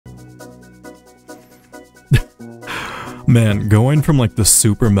Man, going from like the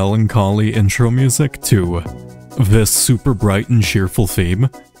super melancholy intro music to this super bright and cheerful theme,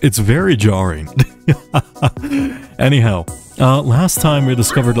 it's very jarring. Anyhow, last time we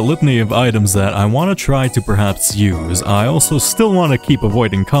discovered a litany of items that I want to try to perhaps use. I also still want to keep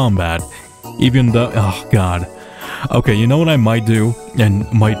avoiding combat, even though, oh god. Okay, you know what I might do, and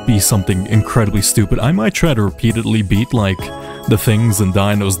might be something incredibly stupid? I might try to repeatedly beat, like, the things in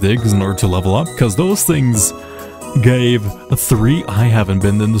Dino's Digs in order to level up, because those things gave I haven't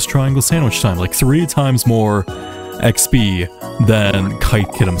been in this triangle sandwich time, like 3 times more XP than Kite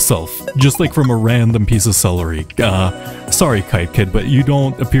Kid himself, just like from a random piece of celery. Sorry Kite Kid, but you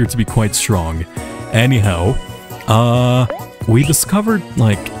don't appear to be quite strong. Anyhow, we discovered,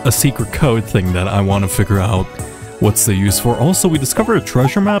 like, a secret code thing that I want to figure out what's the use for. Also, we discovered a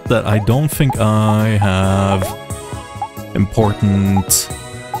treasure map that I don't think I have. Important,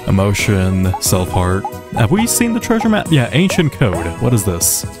 emotion, self-heart. Have we seen the treasure map? Yeah, ancient code. What is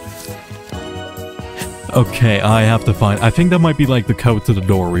this? Okay, I have to find. I think that might be like the code to the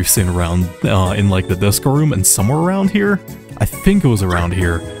door we've seen around in like the disco room and somewhere around here. I think it was around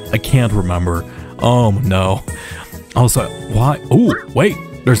here. I can't remember. Oh no. Also, why? Oh, wait.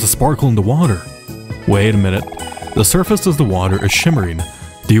 There's a sparkle in the water. Wait a minute. The surface of the water is shimmering.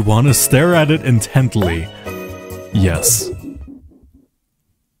 Do you want to stare at it intently? Yes.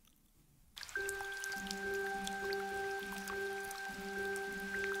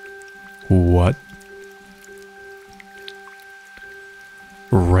 What?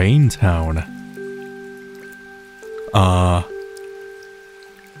 Raintown.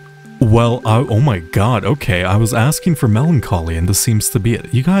 Well, oh my god, okay, I was asking for melancholy and this seems to be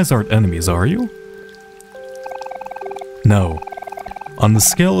it. You guys aren't enemies, are you? No. On the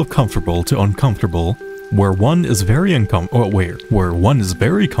scale of comfortable to uncomfortable, where 1 is very where 1 is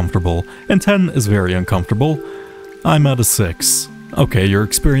very comfortable and 10 is very uncomfortable, I'm at a 6. Okay, you're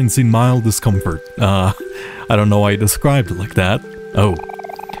experiencing mild discomfort. I don't know why you described it like that. Oh.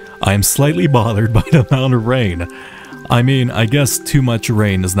 I am slightly bothered by the amount of rain. I mean, I guess too much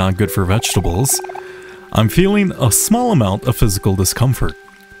rain is not good for vegetables. I'm feeling a small amount of physical discomfort.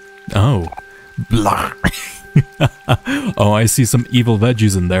 Oh. Blah. Oh, I see some evil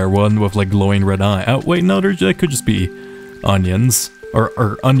veggies in there, one with like glowing red eye. Oh, wait, no, that could just be onions.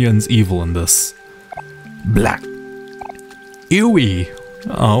 Or onions evil in this. Black. Ewy.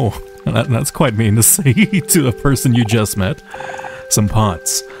 Oh, that's quite mean to say to a person you just met. Some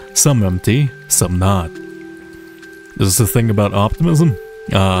pots. Some empty, some not. Is this a thing about optimism?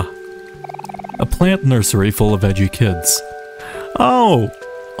 A plant nursery full of veggie kids. Oh!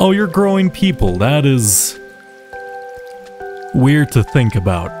 Oh, you're growing people. That is weird to think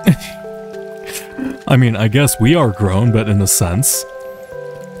about. I mean, I guess we are grown, but in a sense.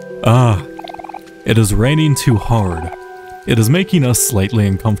 It is raining too hard. It is making us slightly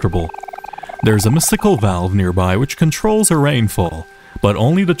uncomfortable. There's a mystical valve nearby which controls our rainfall, but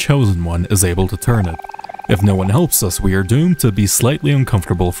only the chosen one is able to turn it. If no one helps us, we are doomed to be slightly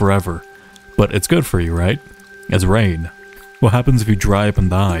uncomfortable forever. But it's good for you, right? It's rain. What happens if you dry up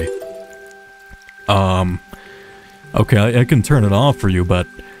and die? Okay, I can turn it off for you, but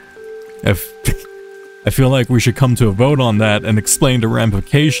if I feel like we should come to a vote on that and explain the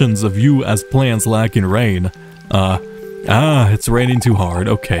ramifications of you as plants lacking rain. It's raining too hard.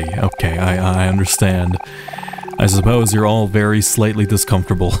 Okay, I understand. I suppose you're all very slightly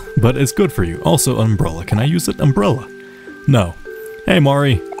discomfortable, but it's good for you. Also, umbrella. Can I use it? Umbrella? No. Hey,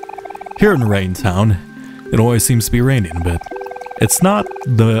 Mari. Here in Raintown, it always seems to be raining a bit. It's not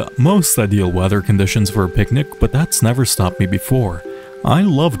the most ideal weather conditions for a picnic, but that's never stopped me before. I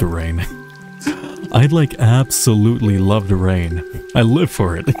love the rain. I'd like absolutely love the rain. I live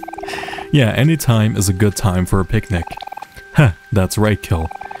for it. Yeah, any time is a good time for a picnic. Heh, that's right,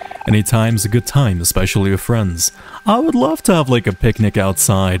 Kill. Any time's a good time, especially with friends. I would love to have like a picnic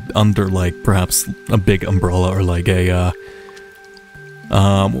outside under like perhaps a big umbrella or like a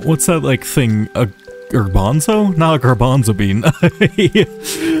what's that like thing? A garbanzo? Not a garbanzo bean. A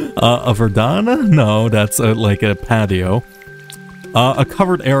verdana? No, that's like a patio. A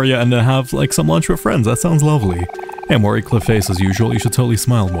covered area and then have like some lunch with friends. That sounds lovely. Hey, Mori, cliff face as usual. You should totally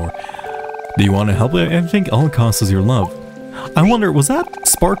smile more. Do you want to help? I think all it costs is your love. I wonder, was that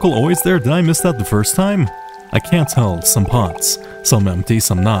sparkle always there? Did I miss that the first time? I can't tell. Some pots. Some empty,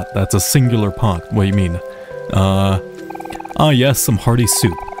 some not. That's a singular pot. What do you mean? Yes, some hearty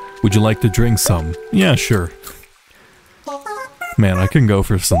soup. Would you like to drink some? Yeah, sure. Man, I can go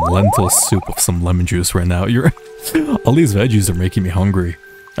for some lentil soup with some lemon juice right now. All these veggies are making me hungry.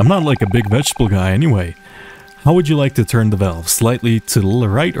 I'm not like a big vegetable guy anyway. How would you like to turn the valve? Slightly to the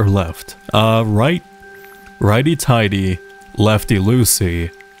right or left? Right? Righty-tighty,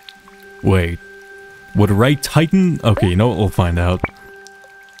 lefty-loosey. Wait. Would right tighten? Okay, you know what? We'll find out.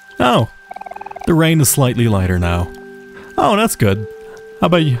 Oh. The rain is slightly lighter now. Oh, that's good. How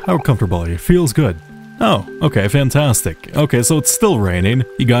about you? How comfortable are you? Feels good. Oh, okay, fantastic. Okay, so it's still raining.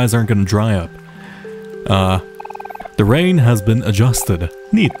 You guys aren't gonna dry up. The rain has been adjusted.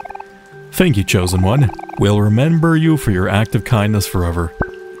 Neat. Thank you, Chosen One. We'll remember you for your act of kindness forever.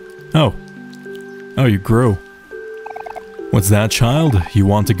 Oh. Oh, you grew. What's that, child? You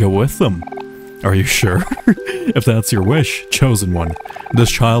want to go with them? Are you sure? If that's your wish, Chosen One. This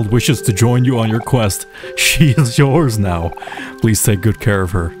child wishes to join you on your quest. She is yours now. Please take good care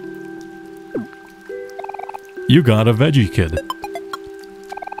of her. You got a veggie kid.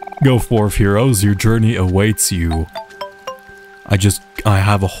 Go forth, heroes. Your journey awaits you. I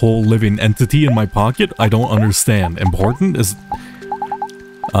have a whole living entity in my pocket? I don't understand. Important is...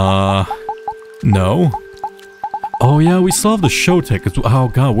 No. Oh yeah, we still have the show tickets. Oh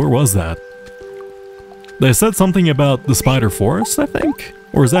god, where was that? They said something about the Spider Forest, I think?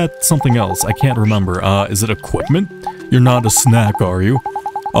 Or is that something else? I can't remember. Is it equipment? You're not a snack, are you?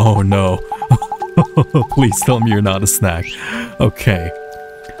 Oh no. Please tell me you're not a snack. Okay.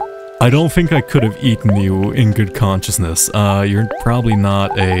 I don't think I could have eaten you in good consciousness. You're probably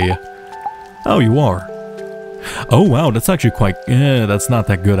not a... Oh, you are. Oh wow, that's actually quite... that's not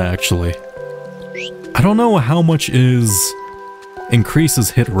that good actually. I don't know how much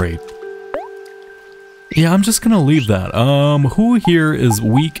increases hit rate. Yeah, I'm just gonna leave that. Who here is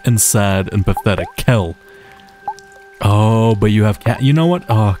weak and sad and pathetic? Kel. Oh, but you have cat. You know what?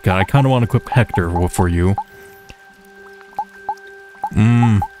 Oh god, I kind of want to equip Hector for you.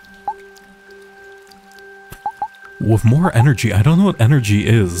 With more energy, I don't know what energy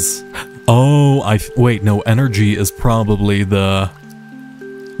is. Oh, wait, no, energy is probably the,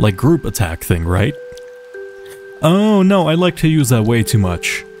 like, group attack thing, right? Oh, no, I like to use that way too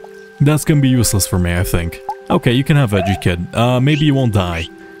much. That's gonna be useless for me, I think. Okay, you can have Veggie Kid. Maybe you won't die.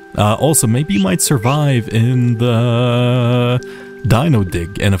 Also, maybe you might survive in the Dino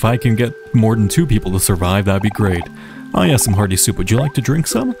Dig, and if I can get more than 2 people to survive, that'd be great. Oh yeah, some hearty soup. Would you like to drink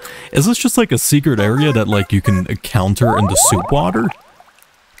some? Is this just like a secret area that like you can counter in the soup water?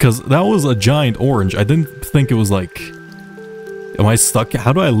 Because that was a giant orange. I didn't think it was like... Am I stuck?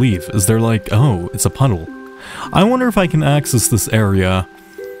 How do I leave? Is there like... Oh, it's a puddle. I wonder if I can access this area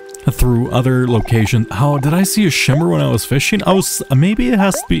through other locations. Oh, did I see a shimmer when I was fishing? Maybe it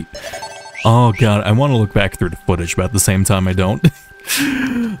has to be... Oh god, I want to look back through the footage, but at the same time I don't.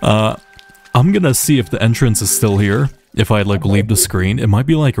 I'm gonna see if the entrance is still here. If I like leave the screen, it might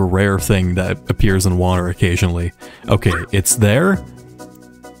be like a rare thing that appears in water occasionally. Okay, it's there.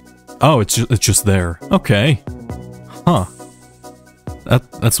 Oh, it's just there. Okay. Huh.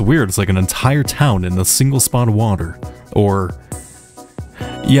 That's weird. It's like an entire town in a single spot of water. Or...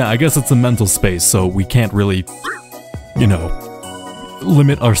 Yeah, I guess it's a mental space, so we can't really, you know,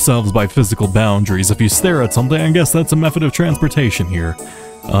 limit ourselves by physical boundaries. If you stare at something, I guess that's a method of transportation here.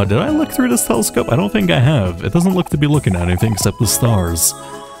 Did I look through this telescope? I don't think I have. It doesn't look to be looking at anything except the stars.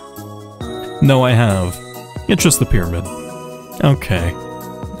 No, I have. It's just the pyramid. Okay.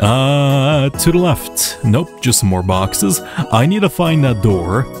 To the left. Nope, just some more boxes. I need to find that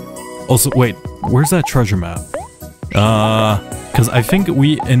door. Also, wait, where's that treasure map? Because I think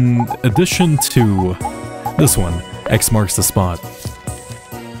in addition to this one, X marks the spot.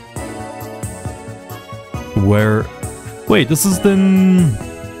 Where... Wait, this is then...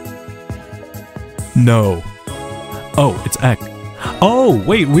 No. Oh, it's X. Oh,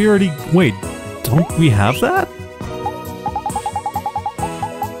 wait, we already... Wait, don't we have that?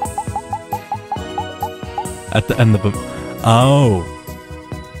 At the end of it. Oh.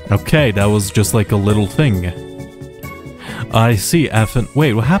 Okay, that was just like a little thing. I see, F and...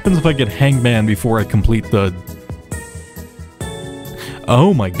 Wait, what happens if I get Hangman before I complete the...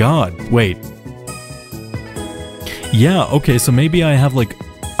 Oh my god, wait. Yeah, okay, so maybe I have like...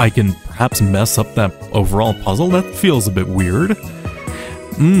 I can perhaps mess up that overall puzzle? That feels a bit weird.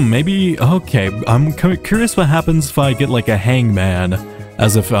 Maybe... Okay, I'm curious what happens if I get like a Hangman,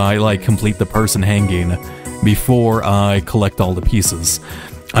 as if I like complete the person hanging before I collect all the pieces.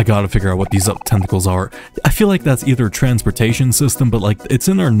 I gotta figure out what these tentacles are. I feel like that's either a transportation system, but like it's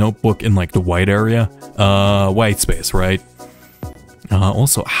in our notebook in like the white area. White space, right?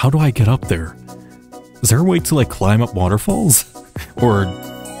 Also, how do I get up there? Is there a way to like climb up waterfalls? Or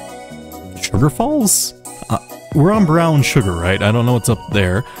sugar falls? We're on brown sugar, right? I don't know what's up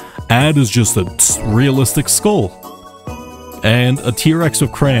there. Ad is just a realistic skull. And a T-Rex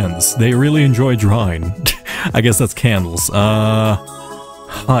with crayons. They really enjoy drawing. I guess that's candles.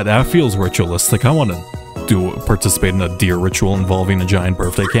 That feels ritualistic. I want to participate in a deer ritual involving a giant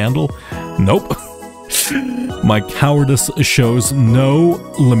birthday candle. Nope. My cowardice shows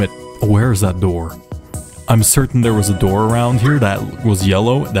no limit. Where is that door? I'm certain there was a door around here that was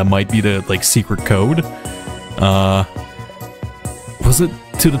yellow. That might be the, like, secret code. Was it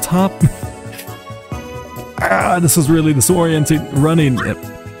to the top? This is really disorienting. Running.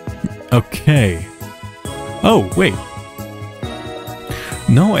 Okay. Oh, wait.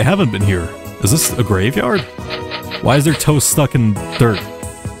 No, I haven't been here. Is this a graveyard? Why is there toast stuck in dirt?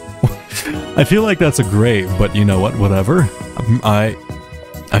 I feel like that's a grave, but you know what? Whatever. I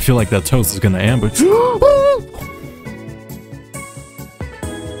feel like that toast is gonna ambush.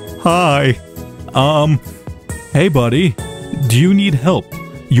 Hi. Hey buddy. Do you need help?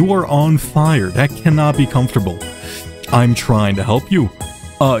 You are on fire. That cannot be comfortable. I'm trying to help you.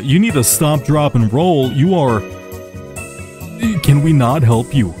 You need to stop, drop, and roll. You are... Can we not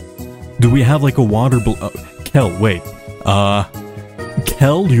help you? Do we have like a water balloon? Kel, wait.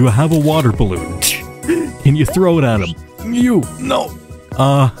 Kel, do you have a water balloon? Can you throw it at him? No.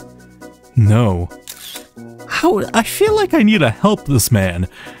 No. How? I feel like I need to help this man.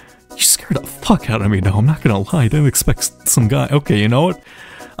 You scared the fuck out of me now, I'm not gonna lie. I didn't expect some guy. Okay, you know what?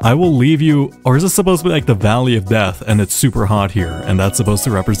 I will leave you... Or is this supposed to be like the Valley of Death, and it's super hot here, and that's supposed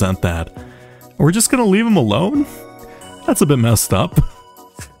to represent that? We're just gonna leave him alone? That's a bit messed up.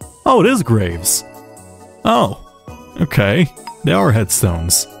 Oh, it is graves. Oh. Okay. They are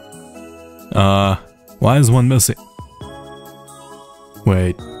headstones. Why is one missing?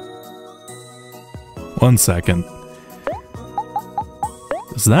 Wait. 1 second.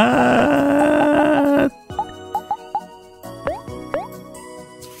 Is that...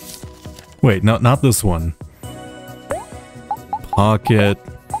 Wait, no, not this one. Pocket.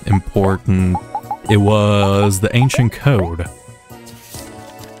 Important. It was the ancient code.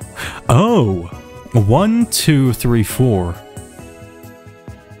 Oh! 1, 2, 3, 4.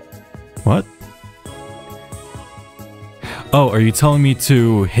 What? Oh, are you telling me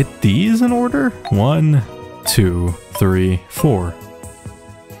to hit these in order? 1, 2, 3, 4.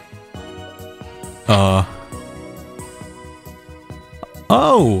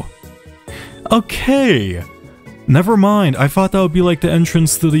 Oh! Okay! Never mind, I thought that would be like the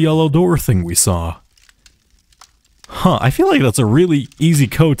entrance to the yellow door thing we saw. Huh, I feel like that's a really easy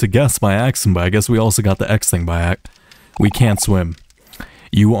code to guess by accident, but I guess we also got the X thing by act. We can't swim.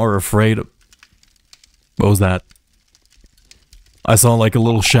 You are afraid of... What was that? I saw like a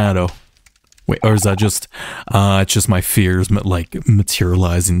little shadow. Wait, or is that just... it's just my fears, like,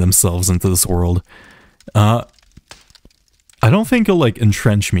 materializing themselves into this world. I don't think it'll, like,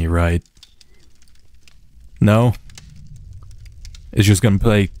 entrench me, right? No? It's just gonna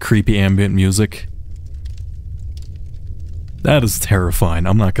play creepy ambient music? That is terrifying,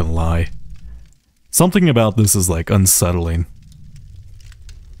 I'm not gonna lie. Something about this is, like, unsettling.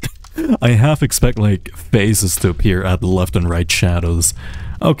 I half expect, like, faces to appear at the left and right shadows.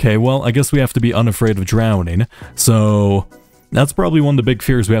 Okay, well, I guess we have to be unafraid of drowning, so... That's probably one of the big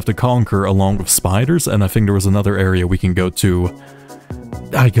fears we have to conquer along with spiders, and I think there was another area we can go to.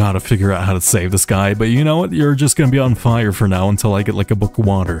 I gotta figure out how to save this guy, but you know what? You're just gonna be on fire for now until I get, like, a book of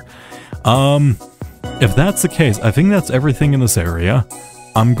water. If that's the case, I think that's everything in this area.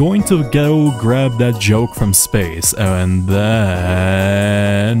 I'm going to go grab that joke from space, and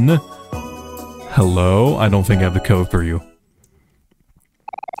then... Hello? I don't think I have the code for you.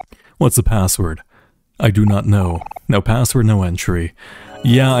 What's the password? I do not know. No password, no entry.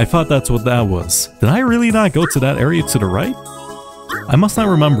 Yeah, I thought that's what that was. Did I really not go to that area to the right? I must not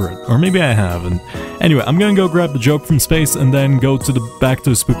remember it, or maybe I haven't. Anyway, I'm gonna go grab the joke from space and then go to back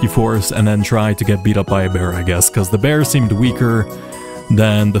to the spooky forest and then try to get beat up by a bear, I guess, because the bear seemed weaker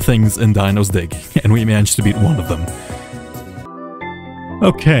than the things in Dino's Dig, and we managed to beat one of them.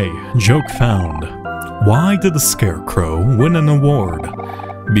 Okay, joke found. Why did the Scarecrow win an award?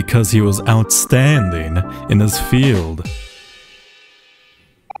 Because he was outstanding in his field.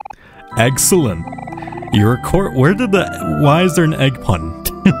 Excellent. You record. Where did the? Why is there an egg pun?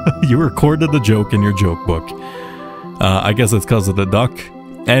 You recorded the joke in your joke book. I guess it's because of the duck.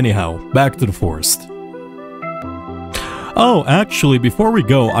 Anyhow, back to the forest. Oh, actually, before we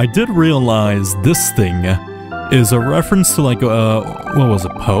go, I did realize this thing is a reference to like what was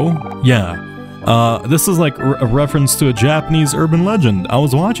it, Poe? Yeah. This is like a reference to a Japanese urban legend. I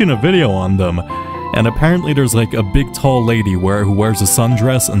was watching a video on them, and apparently there's like a big tall lady who wears a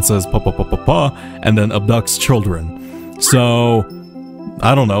sundress and says pa pa pa pa pa, and then abducts children. So,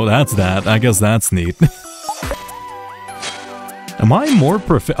 I don't know, that's that. I guess that's neat. Am I more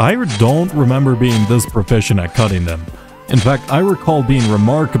I don't remember being this proficient at cutting them. In fact, I recall being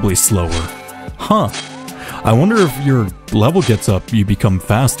remarkably slower. Huh. I wonder if your level gets up, you become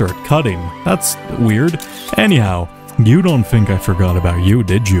faster at cutting. That's weird. Anyhow, you don't think I forgot about you,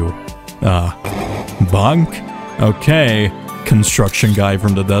 did you? Bonk? Okay, construction guy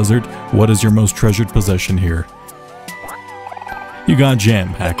from the desert, what is your most treasured possession here? You got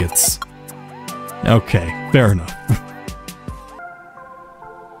jam packets. Okay, fair enough.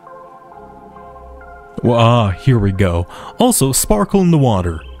 Well, here we go. Also, sparkle in the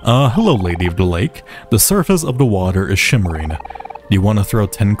water. Hello, lady of the lake. The surface of the water is shimmering. Do you want to throw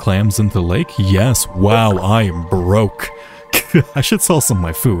 10 clams into the lake? Yes. Wow, I am broke. I should sell some of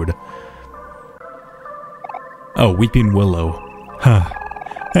my food. Oh, Weeping Willow.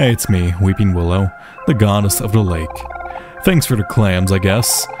 Hey, it's me, Weeping Willow, the goddess of the lake. Thanks for the clams, I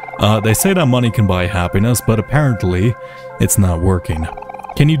guess. They say that money can buy happiness, but apparently, it's not working.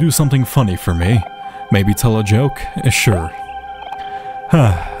 Can you do something funny for me? Maybe tell a joke? Sure.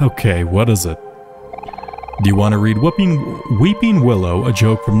 Okay, what is it? Do you want to read Weeping Willow, a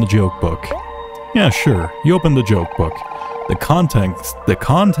joke from the joke book? Yeah, sure. You open the joke book. The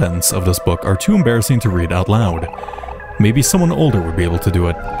contents of this book are too embarrassing to read out loud. Maybe someone older would be able to do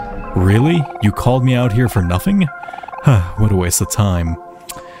it. Really? You called me out here for nothing? What a waste of time.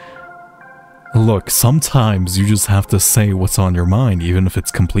 Look, sometimes you just have to say what's on your mind, even if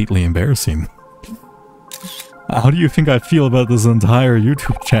it's completely embarrassing. How do you think I feel about this entire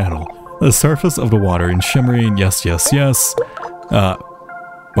YouTube channel? The surface of the water in shimmering, yes, yes, yes.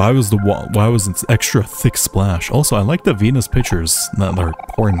 Why was an extra thick splash? Also, I like the Venus pictures that are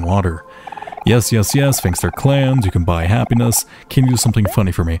pouring water. Yes, yes, yes, thanks to clams, you can buy happiness. Can you do something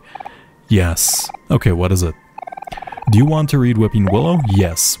funny for me? Yes. Okay, what is it? Do you want to read Weeping Willow?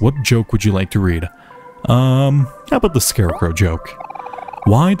 Yes. What joke would you like to read? How about the Scarecrow joke?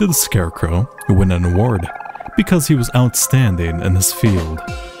 Why did the Scarecrow win an award? Because he was outstanding in his field.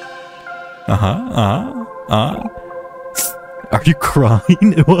 Are you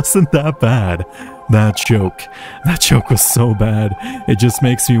crying? It wasn't that bad. That joke was so bad. It just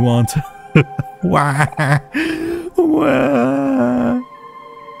makes me want to... Wah. Wah.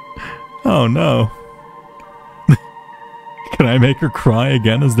 Oh no. Can I make her cry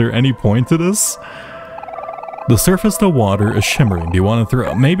again? Is there any point to this? The surface of the water is shimmering. Do you want to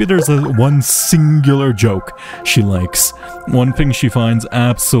throw... Maybe there's one singular joke she likes. One thing she finds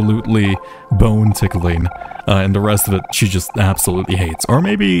absolutely bone-tickling. And the rest of it she just absolutely hates. Or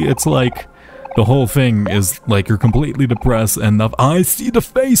maybe it's like... The whole thing is like you're completely depressed and I see the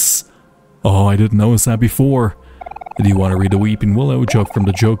face! Oh, I didn't notice that before. Do you want to read the Weeping Willow joke from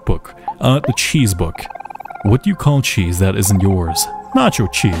the joke book? The cheese book. What do you call cheese that isn't yours?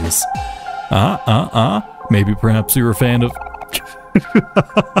 Nacho cheese. Maybe perhaps you're a fan of...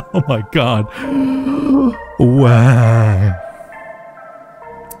 Oh my god. Wow.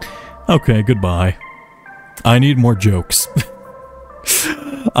 Okay, goodbye. I need more jokes.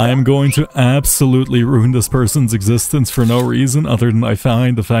 I am going to absolutely ruin this person's existence for no reason other than I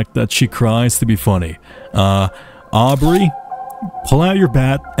find the fact that she cries to be funny. Aubrey, pull out your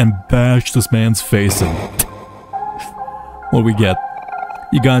bat and bash this man's face in. What do we get?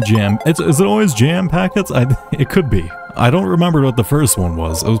 You got jam. Is it always jam packets? It could be. I don't remember what the first one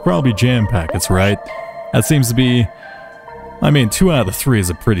was. It was probably jam packets, right? That seems to be... I mean, 2 out of 3 is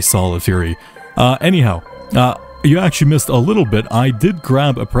a pretty solid theory. Anyhow, you actually missed a little bit. I did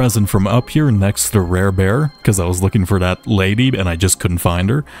grab a present from up here next to the Rare Bear, because I was looking for that lady and I just couldn't find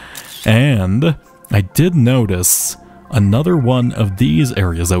her. And I did notice another one of these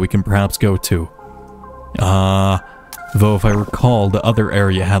areas that we can perhaps go to. Though if I recall, the other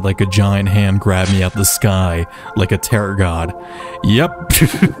area had like a giant hand grab me out the sky, like a terror god. Yep.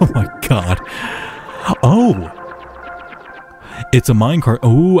 Oh my god. Oh! It's a minecart.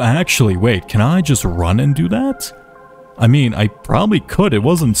 Oh, actually, wait, can I just run and do that? I mean, I probably could. It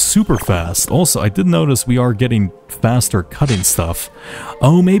wasn't super fast. Also, I did notice we are getting faster cutting stuff.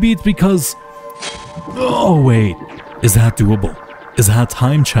 Oh, maybe it's because... Oh, wait. Is that doable? Is that a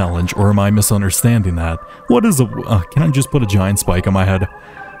time challenge, or am I misunderstanding that? What is a... can I just put a giant spike on my head?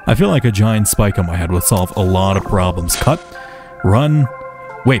 I feel like a giant spike on my head would solve a lot of problems. Cut. Run.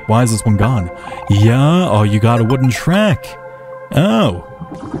 Wait, why is this one gone? Yeah, oh, you got a wooden track. Oh.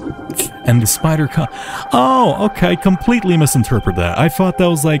 And the spider cut. Oh, okay, completely misinterpreted that. I thought that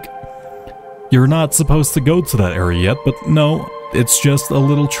was like... You're not supposed to go to that area yet, but no, it's just a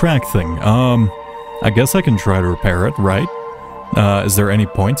little track thing. I guess I can try to repair it, right? Is there any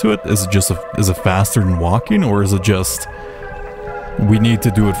point to it? Is it just is it faster than walking, or is it just we need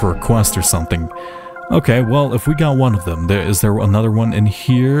to do it for a quest or something? Okay, well, if we got one of them, is there another one in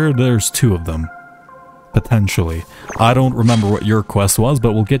here? There's 2 of them. Potentially. I don't remember what your quest was,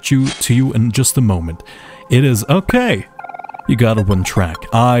 but we'll get you to you in just a moment. It is okay. You got a one track.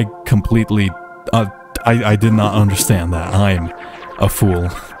 I completely... I did not understand that. I'm a fool.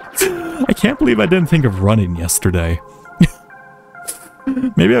 I can't believe I didn't think of running yesterday.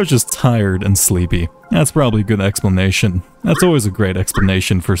 Maybe I was just tired and sleepy. That's probably a good explanation. That's always a great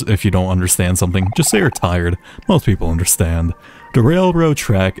explanation for if you don't understand something. Just say you're tired. Most people understand. The railroad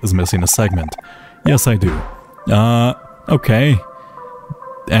track is missing a segment. Yes, I do. Okay.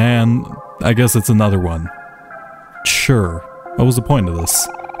 And I guess it's another one. Sure. What was the point of this?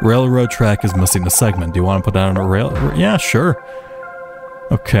 Railroad track is missing a segment. Do you want to put that on a rail? Yeah, sure.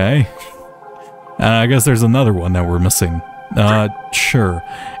 Okay. I guess there's another one that we're missing. Sure.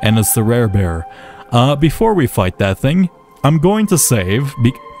 And it's the rare bear. Before we fight that thing, I'm going to save.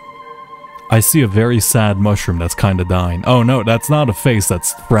 I see a very sad mushroom that's kind of dying. Oh no, that's not a face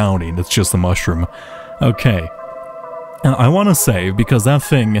that's frowning. It's just a mushroom. Okay. I want to save because that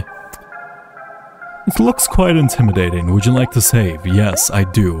thing... It looks quite intimidating. Would you like to save? Yes, I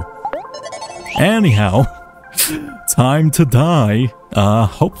do. Anyhow, time to die.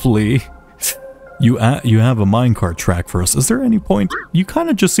 Hopefully, you have a minecart track for us. Is there any point? You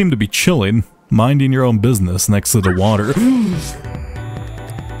kind of just seem to be chilling, minding your own business next to the water.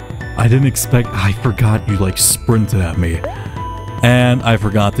 I didn't expect... I forgot you, like, sprinted at me. And I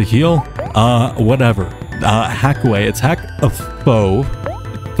forgot to heal. Whatever. Hack away. Attack a foe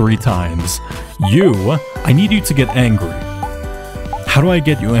 3 times. I need you to get angry. How do I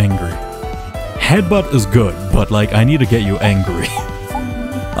get you angry? Headbutt is good, but like, I need to get you angry.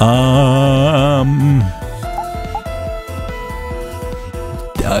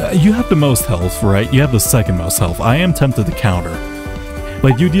 You have the most health, right? You have the second most health. I am tempted to counter.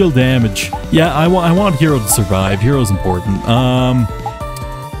 But you deal damage. Yeah, I want Hero to survive. Hero's important.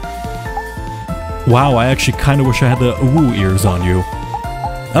 Wow, I actually kind of wish I had the woo ears on you.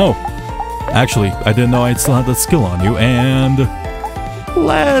 Oh. Actually, I didn't know I still had that skill on you, and...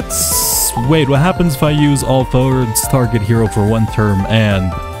 Let's... Wait, what happens if I use all forwards target hero for 1 term,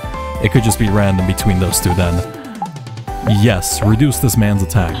 and... It could just be random between those 2 then. Yes, reduce this man's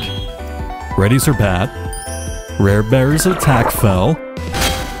attack. Readies are bad. Rare Bear's attack fell.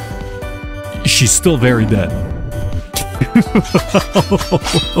 She's still very dead.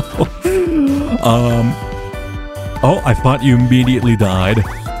 Oh, I thought you immediately died.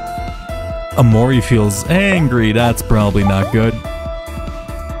 Omori feels angry. That's probably not good.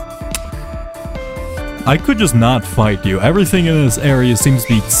 I could just not fight you. Everything in this area seems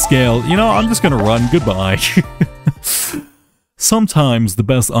to be scaled. You know, I'm just gonna run. Goodbye. Sometimes the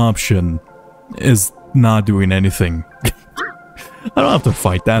best option is not doing anything. I don't have to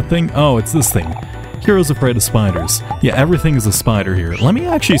fight that thing. Oh, it's this thing. Hero's afraid of spiders. Yeah, everything is a spider here. Let me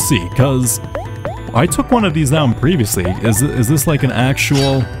actually see, because I took one of these down previously. Is this like an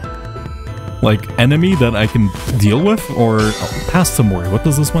actual... like, enemy that I can deal with? Or... past Omori, what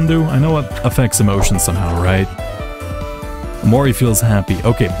does this one do? I know it affects emotions somehow, right? Omori feels happy.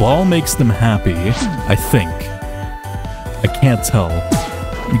 Okay, ball makes them happy, I think. I can't tell.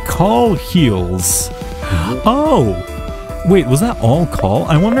 Call heals. Oh! Wait, was that all call?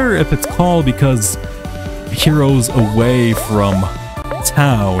 I wonder if it's call because heroes away from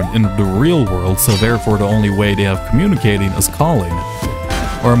town in the real world, so therefore the only way they have communicating is calling.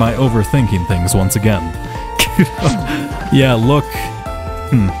 Or am I overthinking things once again? Yeah, look.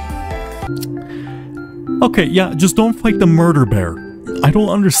 Okay, yeah, just don't fight the murder bear. I don't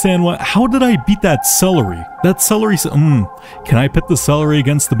understand what... How did I beat that celery? That celery... Can I pit the celery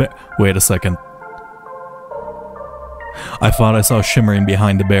against the bear? Wait a second. I thought I saw shimmering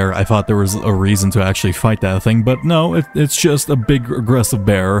behind the bear. I thought there was a reason to actually fight that thing, but no, it's just a big aggressive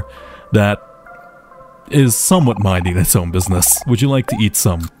bear that is somewhat minding its own business. Would you like to eat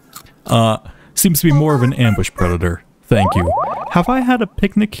some? Seems to be more of an ambush predator. Thank you. Have I had a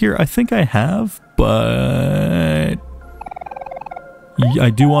picnic here? I think I have, but... I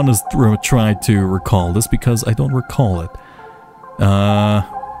do want to try to recall this because I don't recall it.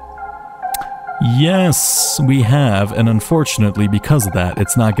 Yes, we have, and unfortunately, because of that,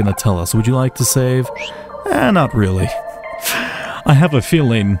 it's not going to tell us. Would you like to save? Not really. I have a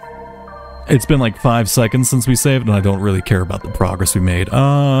feeling it's been like 5 seconds since we saved, and I don't really care about the progress we made.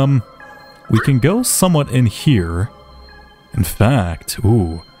 We can go somewhat in here. In fact,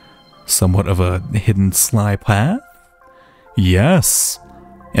 ooh, somewhat of a hidden sly path? Yes,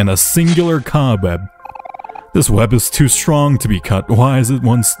 and a singular cobweb. This web is too strong to be cut. Why is it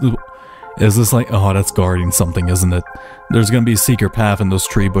once... Is this like... Oh, that's guarding something, isn't it? There's gonna be a secret path in those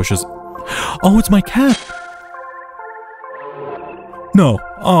tree bushes. Oh, it's my cat! No.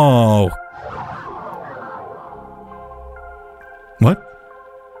 Oh. What?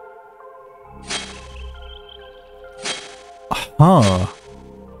 Huh.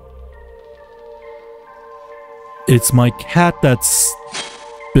 It's my cat that's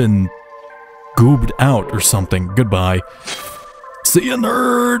been goobed out or something. Goodbye. See ya,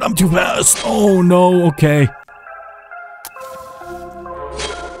 nerd! I'm too fast! Oh no, okay.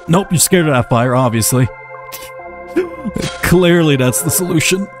 Nope, you're scared of that fire, obviously. Clearly that's the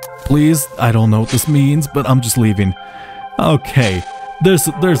solution. Please, I don't know what this means, but I'm just leaving. Okay, there's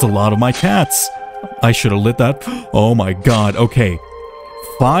a lot of my cats. I should have lit that. Oh my god, okay.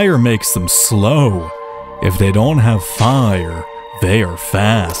 Fire makes them slow. If they don't have fire, they are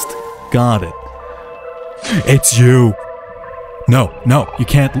fast. Got it. It's you. No, no, you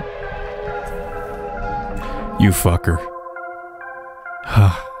can't. You fucker.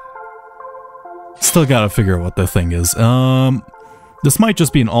 Still gotta figure out what the thing is. This might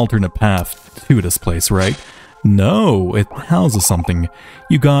just be an alternate path to this place, right? No, it houses something.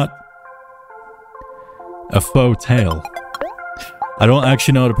 You got a faux tail. I don't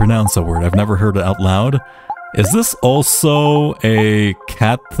actually know how to pronounce that word. I've never heard it out loud. Is this also a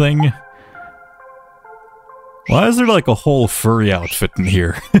cat thing? Why is there like a whole furry outfit in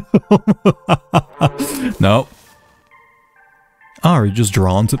here? No. Oh, are you just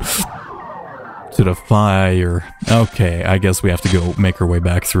drawn to the fire? Okay, I guess we have to go make our way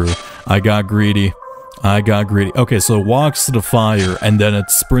back through. I got greedy. Okay, so it walks to the fire and then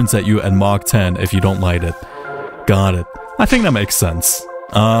it sprints at you at Mach 10 if you don't light it. Got it. I think that makes sense.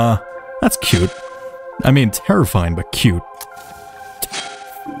 That's cute. I mean, terrifying, but cute.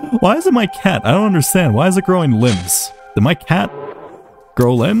 Why is it my cat? I don't understand. Why is it growing limbs? Did my cat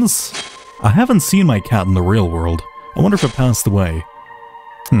grow limbs? I haven't seen my cat in the real world. I wonder if it passed away.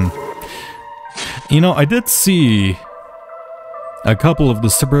 You know, I did see a couple of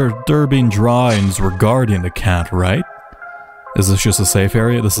disturbing drawings regarding the cat, right? Is this just a safe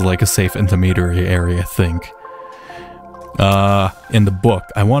area? This is like a safe intermediary area, I think. In the book.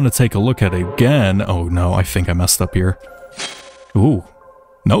 I want to take a look at it again. Oh no, I think I messed up here. Ooh.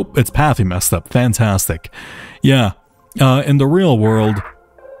 Nope, it's Pathy messed up. Fantastic. Yeah. In the real world...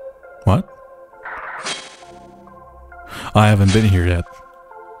 What? I haven't been here yet.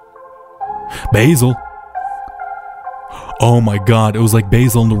 Basil! Oh my god, it was like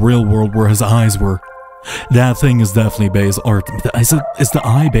Basil in the real world where his eyes were. That thing is definitely Basil. Or, is the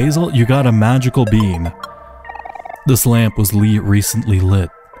eye Basil? You got a magical being. This lamp was recently lit.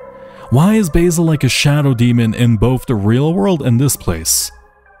 Why is Basil like a shadow demon in both the real world and this place?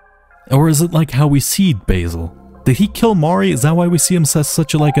 Or is it like how we see Basil? Did he kill Mori? Is that why we see him as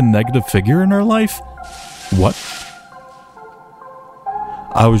such a negative figure in our life? What?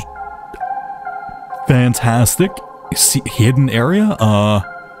 I was... Fantastic. See, hidden area?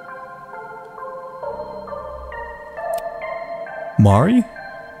 Mari?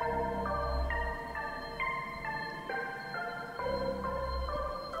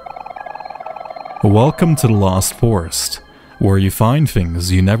 Welcome to the Lost Forest, where you find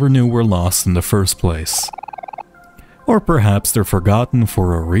things you never knew were lost in the first place. Or perhaps they're forgotten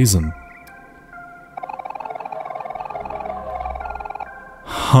for a reason.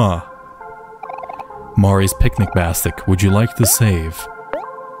 Huh. Mari's picnic basket, would you like to save?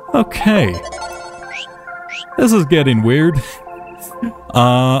 Okay. This is getting weird.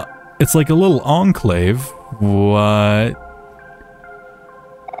 It's like a little enclave. What?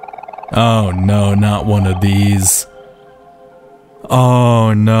 Oh no, not one of these.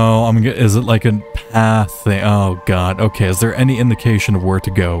 Oh no, is it like a path thing? Oh god, okay, is there any indication of where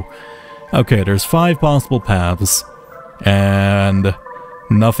to go? Okay, there's 5 possible paths, and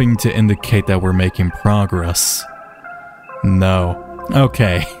nothing to indicate that we're making progress. No.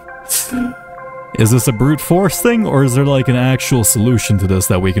 Okay. Is this a brute force thing, or is there like an actual solution to this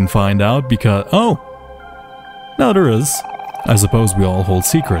that we can find out? Because, oh! No, there is. I suppose we all hold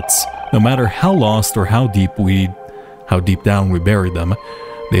secrets. No matter how lost or how deep down we bury them,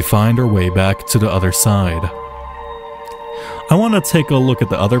 they find their way back to the other side. I want to take a look at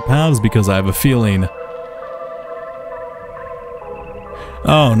the other paths because I have a feeling...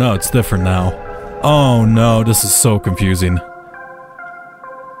 Oh no, it's different now. Oh no, this is so confusing.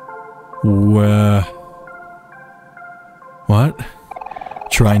 What?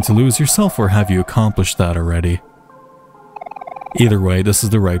 Trying to lose yourself, or have you accomplished that already? Either way, this is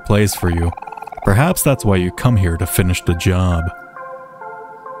the right place for you. Perhaps that's why you come here to finish the job.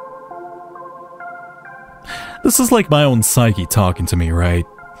 This is like my own psyche talking to me, right?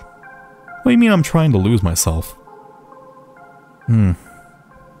 What do you mean I'm trying to lose myself?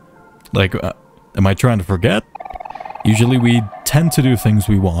 Like, am I trying to forget? Usually we tend to do things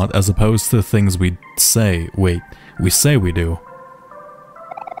we want as opposed to things we say. Wait, we say we do.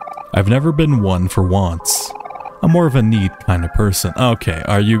 I've never been one for wants. I'm more of a need kind of person. Okay,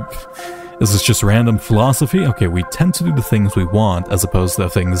 are you... Is this just random philosophy? Okay, we tend to do the things we want as opposed to the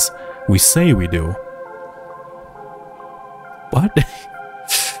things we say we do. What?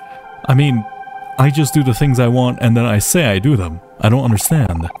 I mean, I just do the things I want and then I say I do them. I don't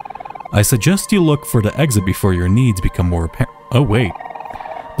understand. I suggest you look for the exit before your needs become more apparent. Oh, wait.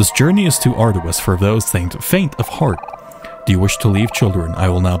 This journey is too arduous for those faint of heart. Do you wish to leave, children? I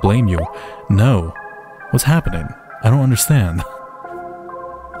will not blame you. No. What's happening? I don't understand.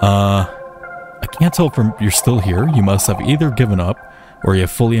 I can't tell from you're still here. You must have either given up or you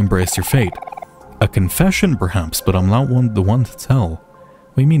have fully embraced your fate. A confession, perhaps, but I'm not the one to tell.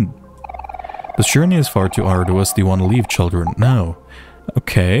 What do you mean? This journey is far too arduous. Do you want to leave, children? No.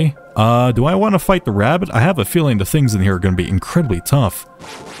 Okay. Do I want to fight the rabbit? I have a feeling the things in here are going to be incredibly tough.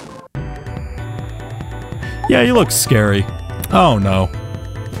 Yeah, you look scary. Oh, no.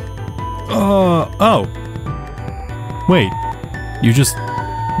 Oh. Wait.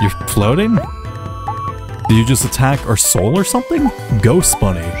 You're floating? Did you just attack our soul or something? Ghost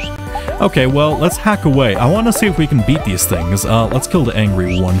bunny. Okay, well, let's hack away. I want to see if we can beat these things. Let's kill the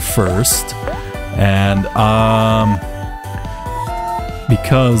angry one first. And,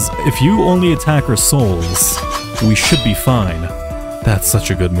 because if you only attack our souls, we should be fine. That's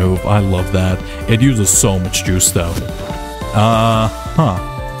such a good move. I love that. It uses so much juice, though.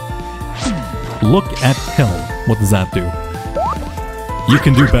 Look at kill. What does that do? You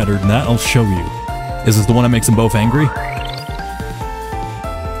can do better than that. I'll show you. Is this the one that makes them both angry?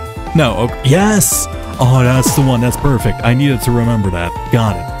 No. Okay. Yes! Oh, that's the one. That's perfect. I needed to remember that.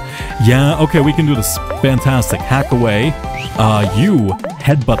 Got it. Yeah, okay, we can do this. Fantastic. Hack away. You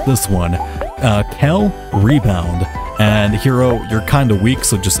headbutt this one. Kel, rebound. And Hero, you're kind of weak,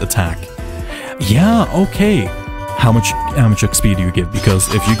 so just attack. Yeah, okay. How much XP do you give?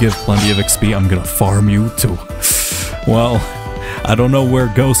 Because if you give plenty of XP, I'm gonna farm you too. Well, I don't know where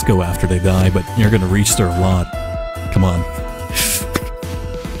ghosts go after they die, but you're gonna reach there a lot. Come on.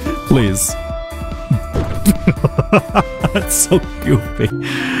 Please. That's so goofy.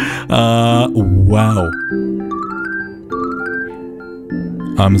 Wow.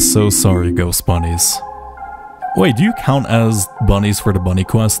 I'm so sorry, ghost bunnies. Wait, do you count as bunnies for the bunny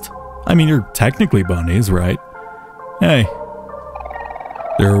quest? I mean, you're technically bunnies, right? Hey.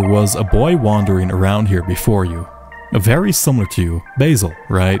 There was a boy wandering around here before you. Very similar to you. Basil,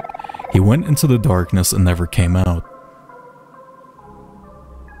 right? He went into the darkness and never came out.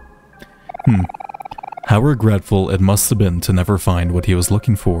 How regretful it must have been to never find what he was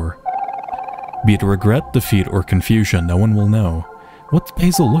looking for. Be it regret, defeat, or confusion, no one will know. What's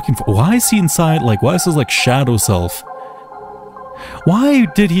Basil looking for? Why is he inside, like, why is his, like, shadow self? Why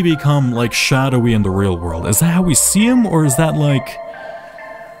did he become, like, shadowy in the real world? Is that how we see him, or is that, like...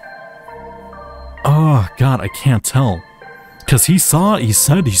 Oh, God, I can't tell. Because he said he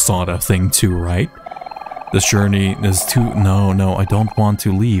saw that thing too, right? This journey is too... No, I don't want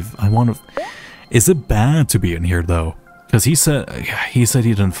to leave. I want to... Is it bad to be in here, though? Because he said he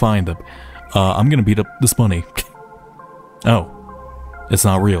didn't find it. I'm gonna beat up this bunny. Oh. It's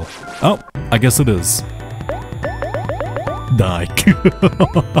not real. Oh, I guess it is. Die.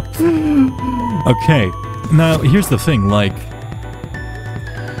 Okay. Now, here's the thing, like...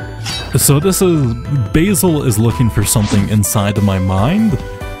 So this is... Basil is looking for something inside of my mind?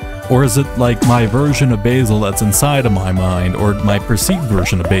 Or is it like my version of Basil that's inside of my mind, or my perceived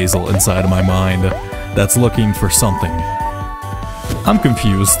version of Basil inside of my mind that's looking for something? I'm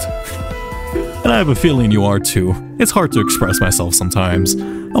confused. And I have a feeling you are too. It's hard to express myself sometimes.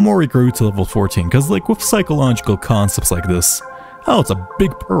 Omori grew to level 14, because like with psychological concepts like this... Oh, it's a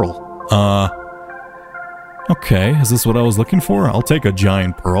big pearl. Okay, is this what I was looking for? I'll take a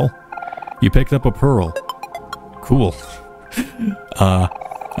giant pearl. You picked up a pearl. Cool.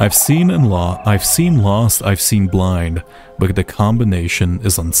 I've seen lost, I've seen blind, but the combination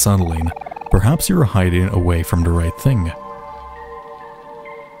is unsettling. Perhaps you're hiding away from the right thing.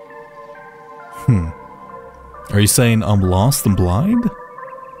 Are you saying I'm lost and blind?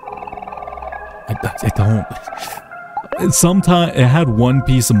 I don't... Sometimes it had one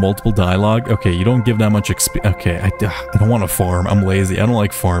piece of multiple dialogue. Okay, you don't give that much XP. Okay, I don't want to farm. I'm lazy. I don't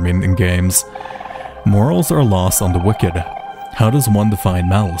like farming in games. Morals are lost on the wicked. How does one define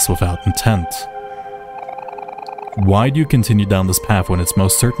malice without intent? Why do you continue down this path when it's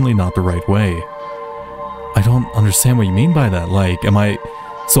most certainly not the right way? I don't understand what you mean by that. Like,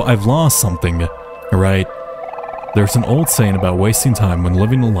 so I've lost something, right? There's an old saying about wasting time when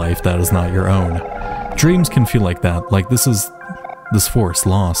living a life that is not your own. Dreams can feel like that, like this force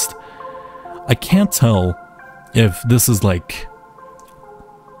lost. I can't tell if this is like...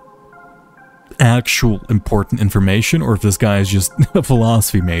 actual important information, or if this guy is just a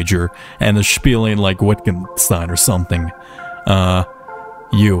philosophy major and is spieling like Wittgenstein or something.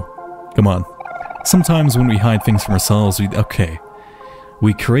 You. Come on. Sometimes when we hide things from ourselves,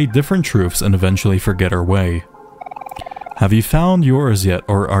 we create different truths and eventually forget our way. Have you found yours yet,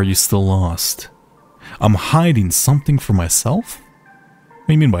 or are you still lost? I'm hiding something from myself? What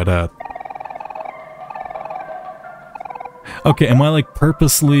do you mean by that? Okay, am I like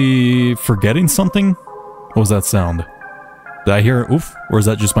purposely forgetting something? What was that sound? Did I hear oof? Or is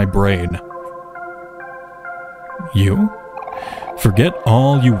that just my brain? You? Forget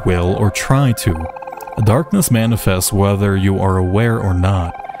all you will or try to. Darkness manifests whether you are aware or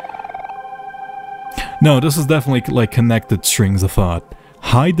not. No, this is definitely like connected strings of thought.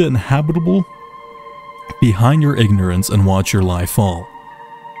 Hide the inhabitable behind your ignorance and watch your lie fall.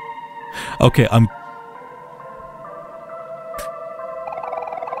 Okay,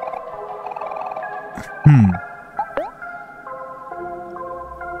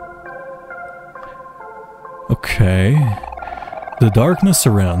 Okay. The darkness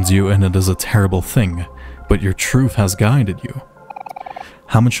surrounds you and it is a terrible thing, but your truth has guided you.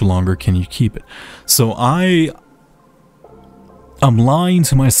 How much longer can you keep it? So I'm lying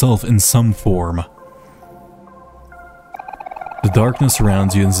to myself in some form. The darkness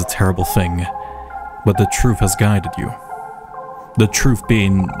surrounds you and is a terrible thing, but the truth has guided you. The truth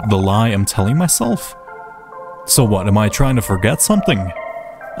being the lie I'm telling myself? So what, am I trying to forget something?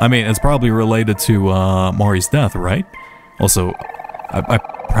 I mean, it's probably related to Mori's death, right? Also,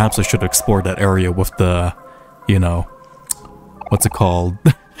 perhaps I should explore that area with the, you know, what's it called?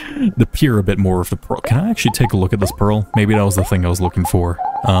 The pier a bit more of the pearl. Can I actually take a look at this pearl? Maybe that was the thing I was looking for.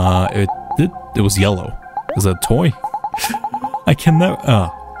 It was yellow. Is that a toy? I can never,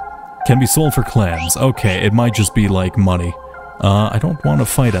 can be sold for clams. Okay, it might just be like money. I don't want to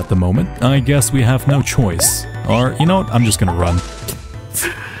fight at the moment. I guess we have no choice. Or, you know what? I'm just gonna run.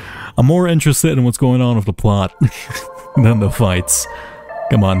 I'm more interested in what's going on with the plot than the fights.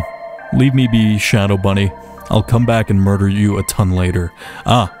 Come on. Leave me be, Shadow Bunny. I'll come back and murder you a ton later.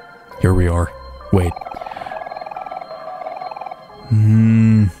 Ah, here we are. Wait.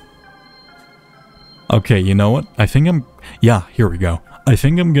 Okay, you know what? I think yeah, here we go. I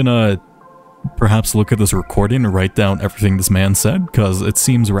think I'm gonna perhaps look at this recording and write down everything this man said, because it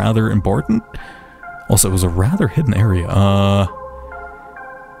seems rather important. Also, it was a rather hidden area.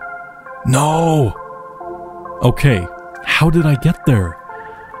 No! Okay, how did I get there?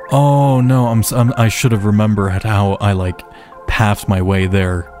 Oh no, I should have remembered how I, like, pathed my way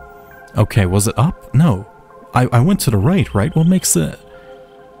there. Okay, was it up? No. I went to the right? What makes it...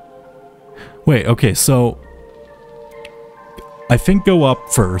 Wait, okay, so... I think go up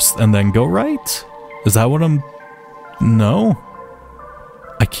first, and then go right? Is that what I'm... No?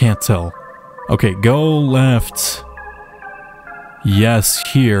 I can't tell. Okay, go left. Yes,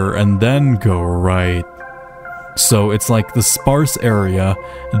 here, and then go right. So it's like the sparse area,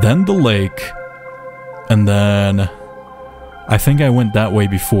 then the lake, and then... I think I went that way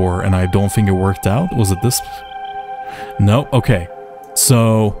before, and I don't think it worked out. Was it this? No? Okay.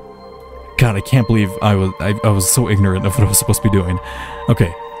 So... God, I can't believe I was so ignorant of what I was supposed to be doing.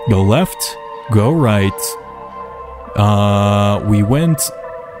 Okay, go left, go right. We went...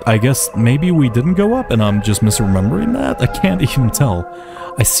 I guess maybe we didn't go up, and I'm just misremembering that? I can't even tell.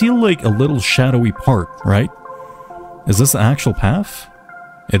 I see like a little shadowy part, right? Is this the actual path?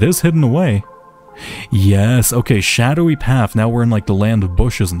 It is hidden away. Yes, okay, shadowy path. Now we're in like the land of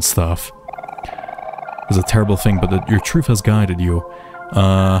bushes and stuff. It's a terrible thing, but your truth has guided you.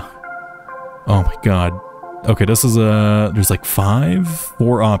 Oh my god. Okay, this is there's like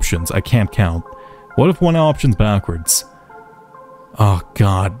 4 options. I can't count. What if one option's backwards? Oh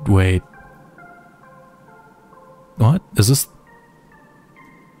god, wait. What? Is this...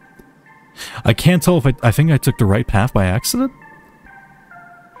 I can't tell if I think I took the right path by accident?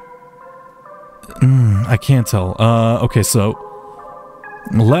 I can't tell. Okay, so...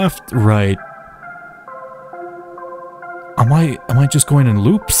 Left, right... Am I just going in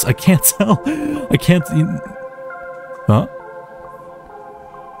loops? I can't tell. I can't... Huh?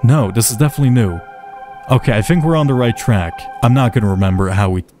 No, this is definitely new. Okay, I think we're on the right track. I'm not going to remember how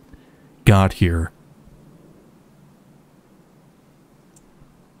we got here.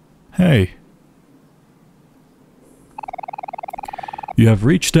 Hey. You have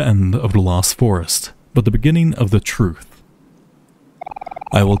reached the end of the Lost Forest, but the beginning of the truth.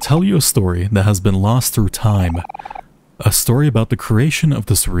 I will tell you a story that has been lost through time. A story about the creation of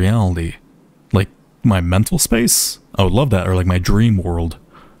this reality. Like, my mental space? I would love that, or like my dream world.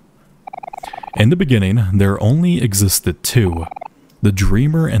 In the beginning, there only existed 2. The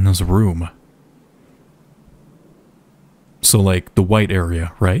dreamer and his room. So like the white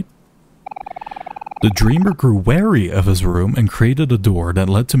area, right? The dreamer grew wary of his room and created a door that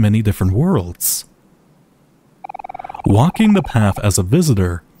led to many different worlds. Walking the path as a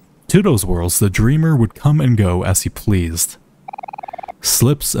visitor to those worlds, the dreamer would come and go as he pleased.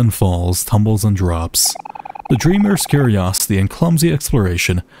 Slips and falls, tumbles and drops. The dreamer's curiosity and clumsy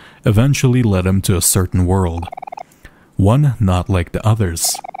exploration eventually led him to a certain world. One not like the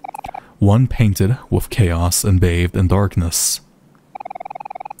others. One painted with chaos and bathed in darkness.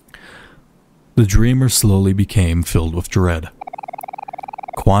 The dreamer slowly became filled with dread.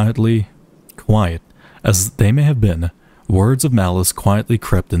 Quiet as they may have been, words of malice quietly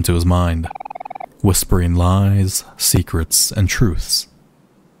crept into his mind, whispering lies, secrets, and truths.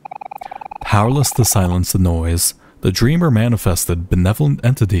 Powerless to silence the noise, the dreamer manifested benevolent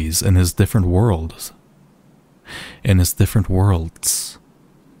entities in his different worlds.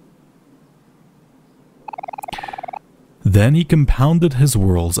 Then he compounded his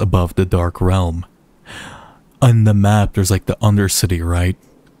worlds above the dark realm. On the map, there's like the Undercity, right?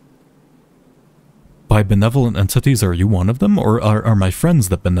 By benevolent entities, are you one of them? Or are my friends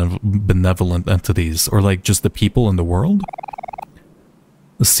the benevolent entities? Or like just the people in the world?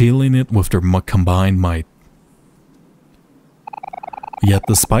 Sealing it with their combined might. Yet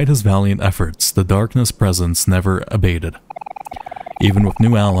despite his valiant efforts, the darkness presence never abated. Even with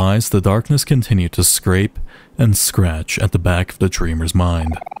new allies, the darkness continued to scrape and scratch at the back of the dreamer's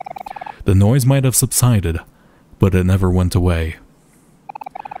mind. The noise might have subsided, but it never went away.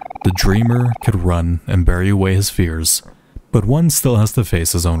 The dreamer could run and bury away his fears, but one still has to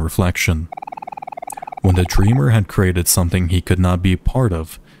face his own reflection. When the dreamer had created something he could not be part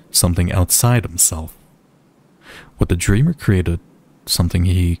of, something outside himself. What the dreamer created, something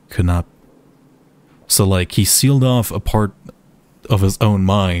he could not... So like, he sealed off a part of his own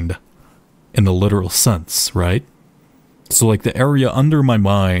mind in the literal sense, right? So like the area under my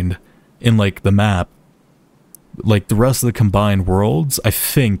mind in like the map, like the rest of the combined worlds, I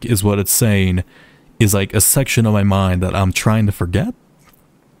think is what it's saying is like a section of my mind that I'm trying to forget.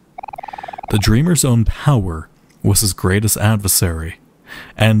 The dreamer's own power was his greatest adversary,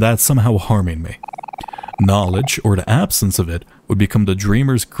 and that's somehow harming me. Knowledge, or the absence of it, would become the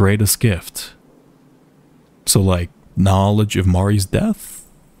dreamer's greatest gift. So like, knowledge of Mari's death?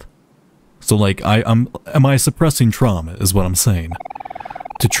 So like, am I suppressing trauma, is what I'm saying.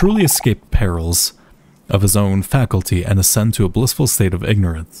 To truly escape perils of his own faculty and ascend to a blissful state of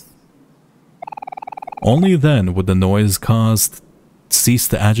ignorance. Only then would the noise caused cease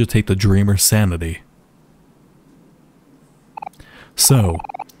to agitate the dreamer's sanity. So,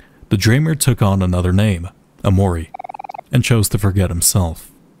 the dreamer took on another name, Omori, and chose to forget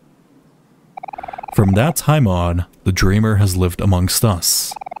himself. From that time on, the dreamer has lived amongst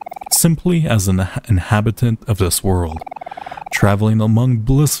us, simply as an inhabitant of this world, traveling along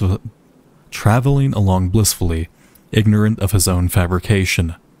blissfully, ignorant of his own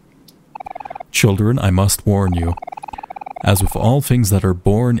fabrication. Children, I must warn you, as with all things that are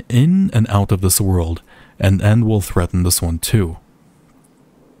born in and out of this world, an end will threaten this one too.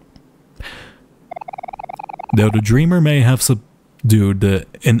 Though the dreamer may have subdued the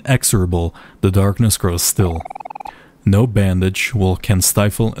inexorable, the darkness grows still. No bandage can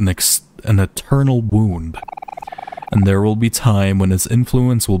stifle an eternal wound, and there will be time when its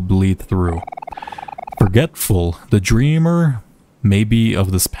influence will bleed through. Forgetful, the dreamer may be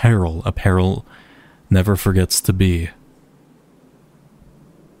of this peril, a peril never forgets to be.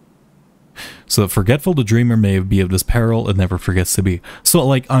 So forgetful, the dreamer may be of this peril, it never forgets to be. So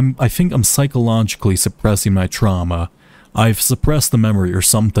like, I think I'm psychologically suppressing my trauma. I've suppressed the memory or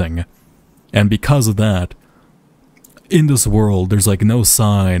something, and because of that, in this world, there's like no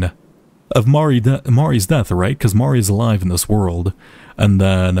sign of Mari's death, right? Because Mari's alive in this world, and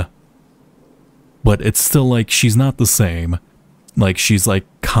then, but it's still like she's not the same. Like she's like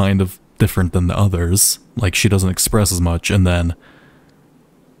kind of different than the others. Like she doesn't express as much, and then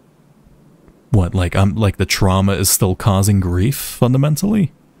what? Like I'm like the trauma is still causing grief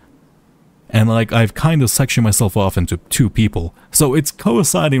fundamentally, and like I've kind of sectioned myself off into two people, so it's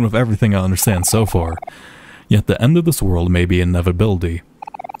coinciding with everything I understand so far. Yet the end of this world may be inevitability.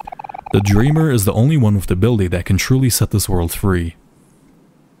 The dreamer is the only one with the ability that can truly set this world free.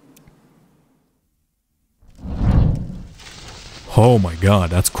 Oh my god,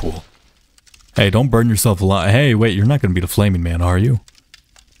 that's cool. Hey, don't burn yourself alive. Hey, wait, you're not going to be the flaming man, are you?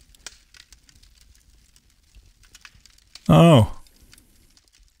 Oh.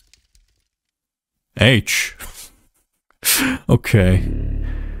 H. Okay.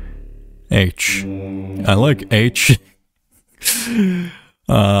 H. I like H.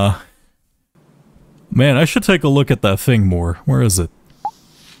 Man, I should take a look at that thing more. Where is it?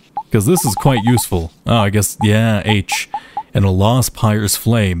 Because this is quite useful. Oh, I guess, yeah, H. And a lost pyre's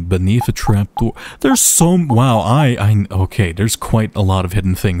flame beneath a trapdoor. There's so... Wow, okay, there's quite a lot of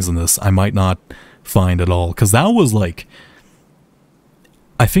hidden things in this. I might not find it all. Because that was like...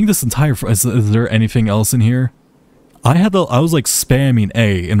 I think this entire... Is there anything else in here? I was like spamming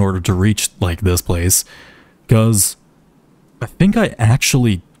A in order to reach like this place. Because I think I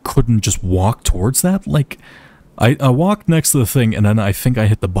actually couldn't just walk towards that. Like, I walked next to the thing and then I think I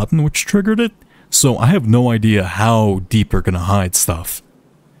hit the button which triggered it. So I have no idea how deep they're gonna hide stuff.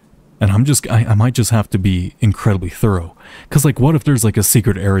 And I might just have to be incredibly thorough. Because like, what if there's like a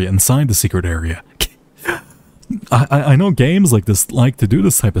secret area inside the secret area? I know games like this like to do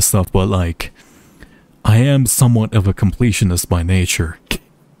this type of stuff, but like, I am somewhat of a completionist by nature.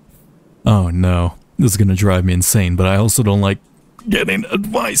 Oh no, this is gonna drive me insane, but I also don't like getting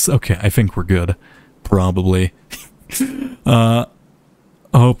advice. Okay, I think we're good. Probably.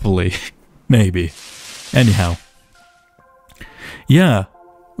 Hopefully. Maybe. Anyhow. Yeah.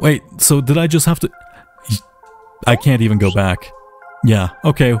 Wait, so did I just have to... I can't even go back. Yeah,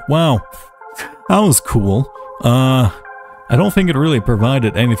 okay, wow. That was cool. I don't think it really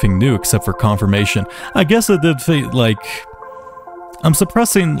provided anything new except for confirmation. I guess it did feel like... I'm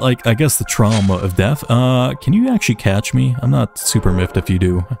suppressing, like, I guess the trauma of death. Can you actually catch me? I'm not super miffed if you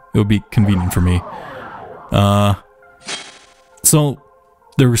do. It would be convenient for me. So,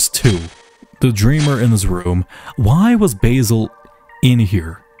 there's two. The dreamer in his room. Why was Basil in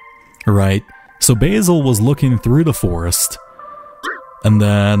here? Right? So Basil was looking through the forest, and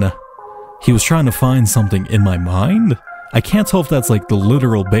then he was trying to find something in my mind? I can't tell if that's like the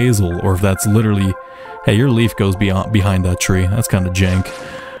literal Basil, or if that's literally, hey, your leaf goes behind that tree. That's kind of jank.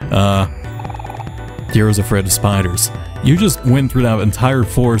 Hero's afraid of spiders. You just went through that entire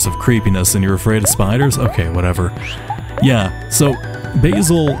forest of creepiness and you're afraid of spiders? Okay, whatever. Yeah, so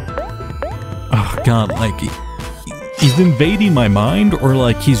Basil... Oh god, like, he's invading my mind, or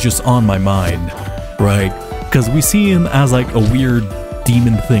like he's just on my mind, right? Because we see him as like a weird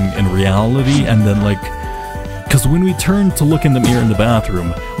demon thing in reality, and then like... Because when we turned to look in the mirror in the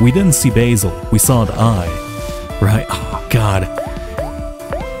bathroom, we didn't see Basil, we saw the eye, right? Oh god.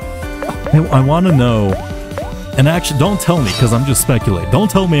 I want to know... And actually, don't tell me, because I'm just speculating.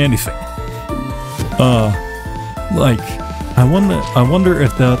 Don't tell me anything. Like... I wonder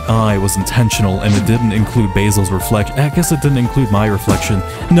if that eye was intentional and it didn't include Basil's reflection. I guess it didn't include my reflection.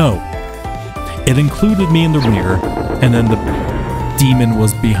 No. It included me in the rear, and then the demon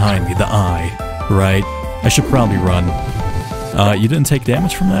was behind me, the eye, right? I should probably run. You didn't take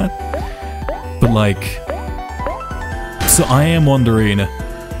damage from that? But like... So I am wondering...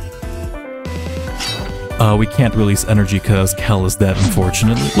 we can't release energy because Kel is dead,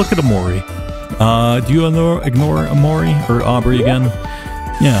 unfortunately. Look at Omori. Do you ignore Omori or Aubrey again?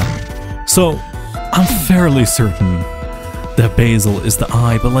 Yeah. So, I'm fairly certain that Basil is the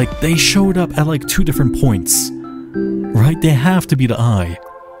eye, but like, they showed up at like 2 different points. Right? They have to be the eye.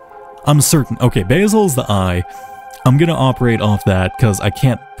 I'm certain. Okay, Basil is the eye. I'm gonna operate off that, because I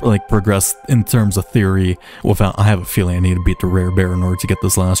can't like progress in terms of theory without... I have a feeling I need to beat the rare bear in order to get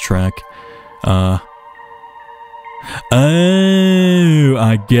this last track. Oh,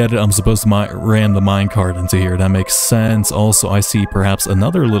 I get it. I'm supposed to ram the minecart into here. That makes sense. Also, I see perhaps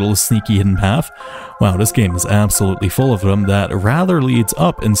another little sneaky hidden path. Wow, this game is absolutely full of them that rather leads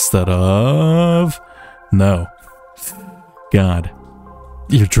up instead of... No. God.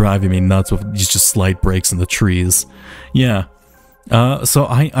 You're driving me nuts with these just slight breaks in the trees. Yeah. So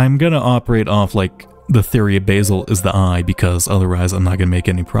I'm gonna operate off, like, the theory of Basil is the eye, because otherwise I'm not gonna make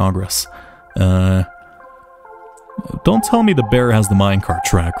any progress. Don't tell me the bear has the minecart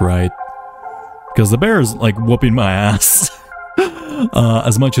track, right? Because the bear is, like, whooping my ass.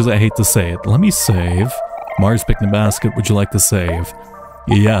 As much as I hate to say it. Let me save. Mars picnic basket, would you like to save?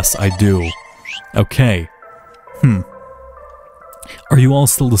 Yes, I do. Okay. Are you all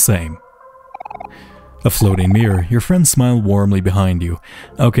still the same? A floating mirror. Your friend smiled warmly behind you.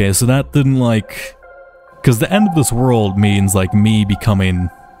 Okay, so that didn't, like... Because the end of this world means, like, me becoming...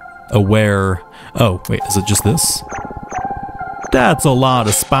 aware... Oh, wait, is it just this? That's a lot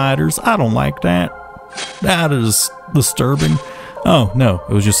of spiders. I don't like that. That is disturbing. Oh, no,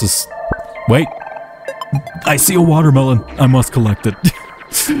 it was just this... Wait. I see a watermelon. I must collect it.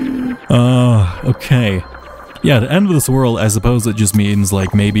 Okay. Yeah, the end of this world, I suppose it just means,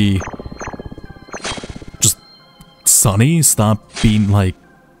 like, maybe... just... Sunny? Stop being, like...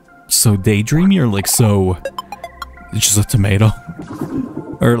 so daydreamy, or, like, so... It's just a tomato.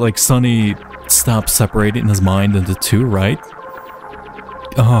 Or, like, Sunny stopped separating his mind into 2, right?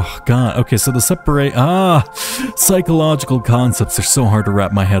 Oh, God. Okay, so the separate... psychological concepts are so hard to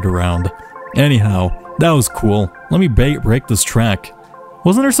wrap my head around. Anyhow, that was cool. Let me break this track.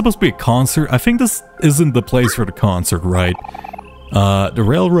 Wasn't there supposed to be a concert? I think this isn't the place for the concert, right? The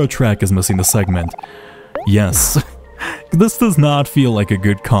railroad track is missing the segment. Yes. This does not feel like a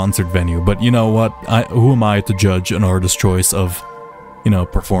good concert venue, but you know what? Who am I to judge an artist's choice of, you know,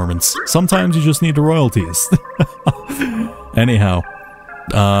 performance? Sometimes you just need the royalties. Anyhow,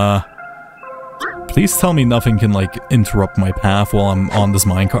 please tell me nothing can, like, interrupt my path while I'm on this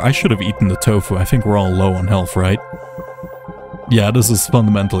minecart. I should have eaten the tofu. I think we're all low on health, right? Yeah, this is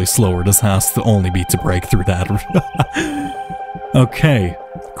fundamentally slower. This has to only be to break through that. Okay,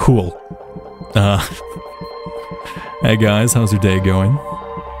 cool. Hey guys, how's your day going?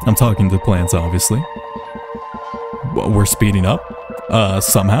 I'm talking to plants, obviously. We're speeding up?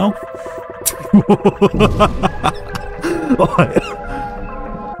 Somehow?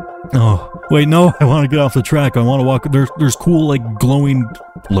 Oh, wait, no, I want to get off the track. I want to walk. There's cool, like, glowing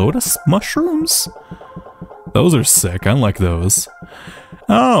lotus mushrooms? Those are sick. I like those.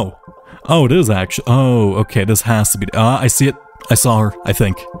 Oh! Oh, it is actually. Oh, okay, this has to be. I see it. I saw her, I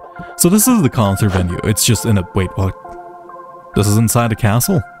think. So this is the concert venue. It's just in a. Wait, what? This is inside a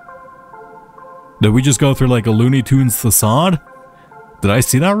castle? Did we just go through, like, a Looney Tunes facade? Did I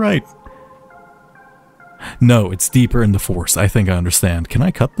see that right? No, it's deeper in the forest. I think I understand. Can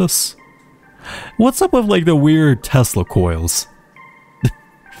I cut this? What's up with, like, the weird Tesla coils?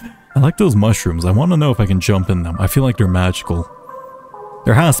 I like those mushrooms. I want to know if I can jump in them. I feel like they're magical.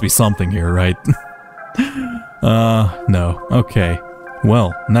 There has to be something here, right? No. Okay.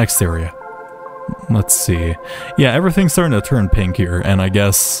 Well, next area. Let's see. Yeah, everything's starting to turn pink here, and I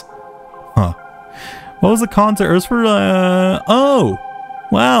guess... Huh. What was the concert? It was for, oh!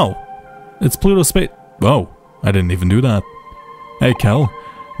 Wow! It's Pluto Space... Oh, I didn't even do that. Hey, Kel.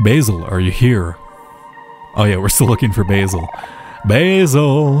 Basil, are you here? Oh yeah, we're still looking for Basil.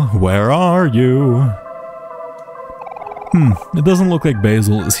 Basil, where are you? It doesn't look like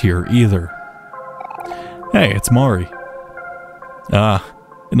Basil is here either. Hey, it's Mari.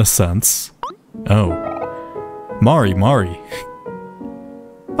 In a sense. Oh. Mari.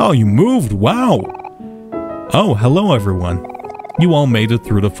 Oh, you moved, wow! Oh, hello everyone. You all made it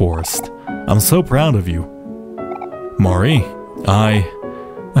through the forest. I'm so proud of you. Mari, I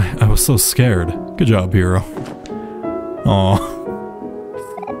was so scared. Good job, Hero. Aw.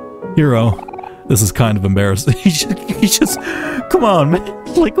 Hero, this is kind of embarrassing. he just, come on, man.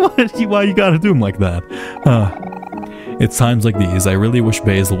 Like, why you gotta do him like that? It's times like these, I really wish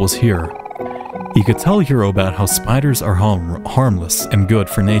Basil was here. He could tell Hero about how spiders are harmless and good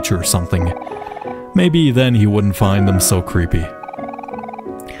for nature or something. Maybe then he wouldn't find them so creepy.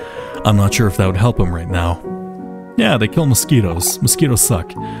 I'm not sure if that would help him right now. Yeah, they kill mosquitoes. Mosquitoes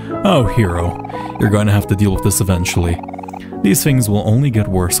suck. Oh, Hero, you're going to have to deal with this eventually. These things will only get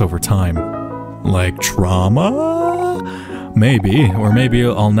worse over time. Like trauma? Maybe, or maybe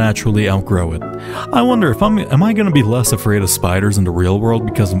I'll naturally outgrow it. I wonder if am I going to be less afraid of spiders in the real world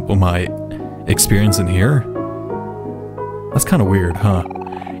because of my experience in here? That's kind of weird, huh?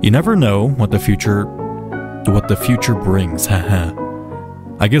 You never know what the future brings, haha.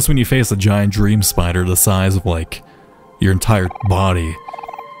 I guess when you face a giant dream spider the size of, like, your entire body,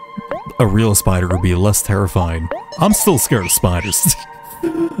 a real spider would be less terrifying. I'm still scared of spiders.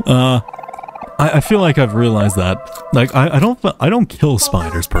 I feel like I've realized that. Like, I don't kill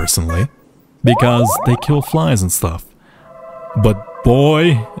spiders personally, because they kill flies and stuff. But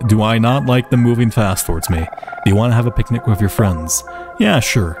boy, do I not like them moving fast towards me. Do you want to have a picnic with your friends? Yeah,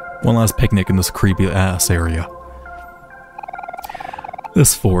 sure. One last picnic in this creepy-ass area.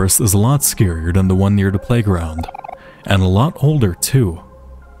 This forest is a lot scarier than the one near the playground. And a lot older, too.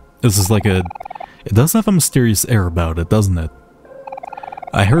 This is like it does have a mysterious air about it, doesn't it?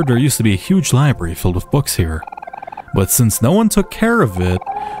 I heard there used to be a huge library filled with books here. But since no one took care of it,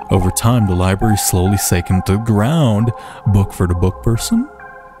 over time the library slowly sank into the ground. Book for the book person?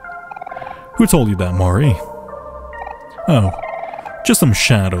 Who told you that, Mari? Oh, just some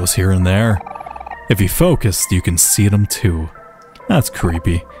shadows here and there. If you focused, you can see them too. That's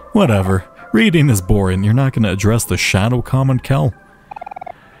creepy. Whatever. Reading is boring. You're not going to address the shadow comment, Kel?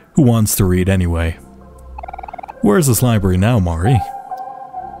 Who wants to read anyway? Where's this library now, Mari?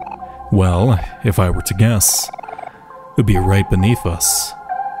 Well, if I were to guess, it would be right beneath us.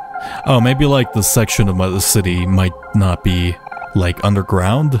 Oh, maybe like the section of the city might not be, like,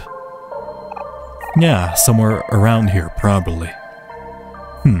 underground? Yeah, somewhere around here, probably.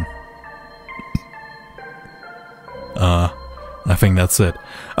 I think that's it.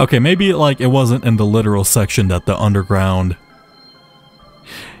 Okay, maybe, like, it wasn't in the literal section that the underground...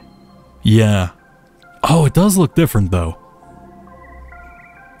 Yeah. Oh, it does look different, though.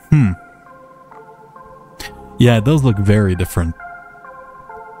 Yeah, it does look very different.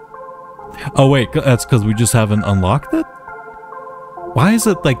 Oh, wait, that's because we just haven't unlocked it? Why is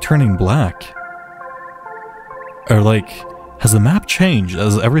it, like, turning black? Or, like, has the map changed?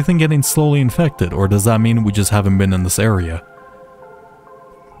 Is everything getting slowly infected? Or does that mean we just haven't been in this area?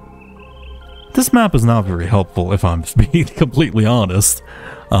 This map is not very helpful, if I'm being completely honest.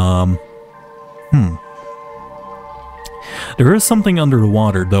 There is something under the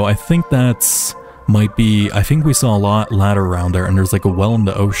water, though. I think that's... might be... I think we saw a ladder around there, and there's like a well in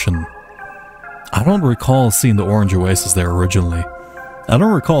the ocean. I don't recall seeing the orange oasis there originally. I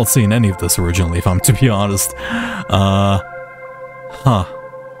don't recall seeing any of this originally, if I'm to be honest.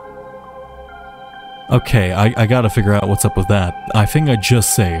 Okay, I gotta figure out what's up with that. I think I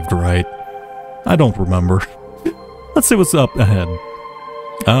just saved, right? I don't remember. Let's see what's up ahead.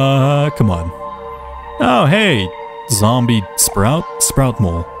 Come on. Oh, hey! Zombie sprout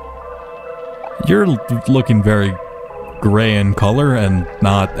mole. You're looking very gray in color and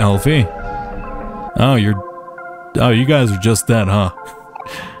not elfy. Oh, you guys are just dead, huh?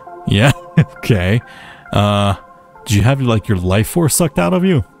 Yeah, okay. Did you have, like, your life force sucked out of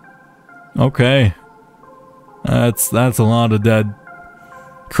you? Okay. That's a lot of dead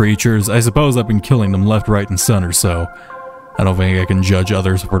creatures. I suppose I've been killing them left, right, and center, so I don't think I can judge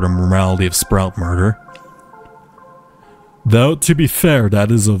others for the morality of sprout murder. Though, to be fair, that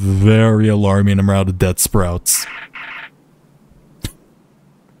is a very alarming amount of dead sprouts.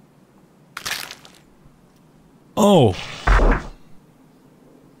 Oh!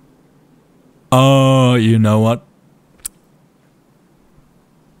 You know what?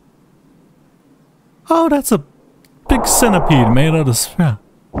 Oh, that's a big centipede made out of sprout.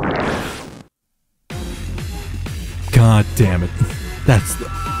 God damn it.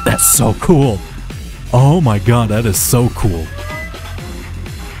 That's so cool. Oh my god, that is so cool.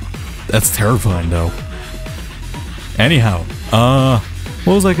 That's terrifying, though. Anyhow,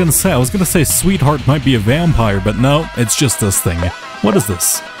 what was I gonna say? I was gonna say Sweetheart might be a vampire, but no, it's just this thing. What is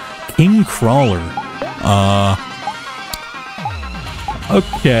this? King Crawler.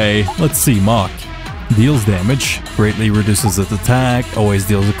 Okay, let's see, Mock. Deals damage, greatly reduces its attack, always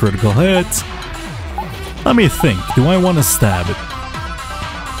deals a critical hit. Let me think, do I want to stab it?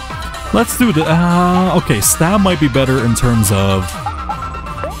 Let's do the, okay, stab might be better in terms of...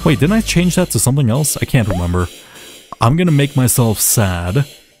 Wait, didn't I change that to something else? I can't remember. I'm gonna make myself sad,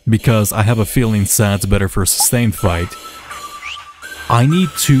 because I have a feeling sad's better for a sustained fight. I need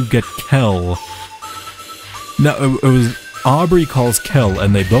to get Kel. No, it was Aubrey calls Kel,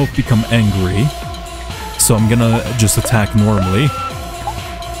 and they both become angry. So I'm gonna just attack normally.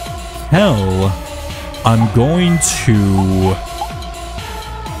 Kel, I'm going to...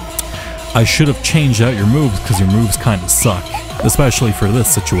 I should have changed out your moves, because your moves kind of suck. Especially for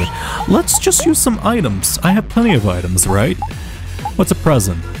this situation. Let's just use some items. I have plenty of items, right? What's a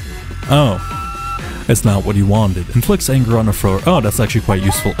present? Oh. It's not what you wanted. Inflicts anger on a thrower. Oh, that's actually quite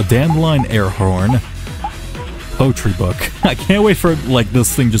useful. A dandelion air horn. Poetry book. I can't wait for, like,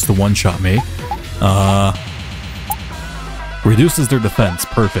 this thing just to one-shot me. Reduces their defense.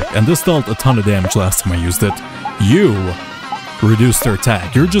 Perfect. And this dealt a ton of damage last time I used it. You reduced their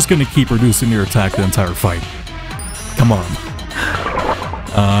attack. You're just gonna keep reducing your attack the entire fight. Come on.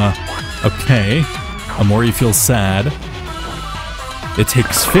 Okay. Omori feels sad. It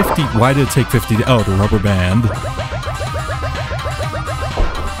takes 50. Why did it take 50? Oh, the rubber band.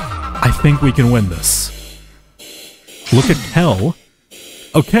 I think we can win this. Look at Kel.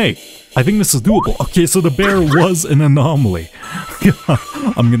 Okay. I think this is doable. Okay, so the bear was an anomaly.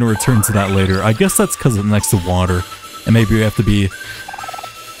 I'm gonna return to that later. I guess that's because it's next to water. And maybe we have to be...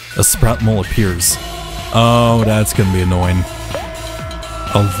 A sprout mole appears. Oh, that's gonna be annoying.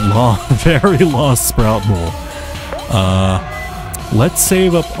 A very lost sprout mole. Let's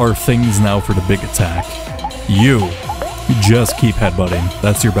save up our things now for the big attack. You just keep headbutting.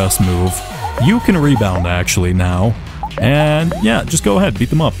 That's your best move. You can rebound, actually, now. And, yeah, just go ahead. Beat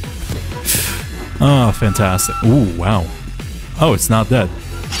them up. Oh, fantastic. Ooh, wow. Oh, it's not dead.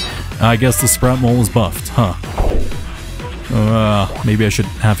 I guess the sprout mole is buffed, huh? Maybe I should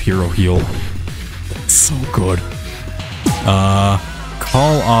have hero heal. That's so good.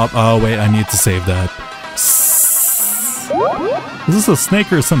 Call up. Oh, wait, I need to save that. Is this a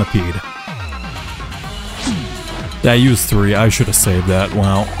snake or a centipede? Yeah, I used 3. I should have saved that.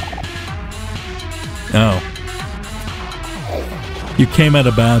 Wow. Oh. You came at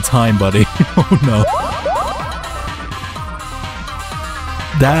a bad time, buddy. Oh, no.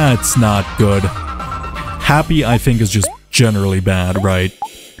 That's not good. Happy, I think, is just generally bad, right?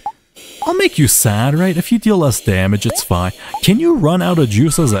 I'll make you sad, right? If you deal less damage, it's fine. Can you run out of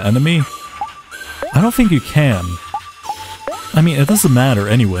juice as an enemy? I don't think you can. I mean, it doesn't matter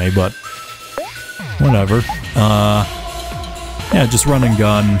anyway, but... whatever. Yeah, just run and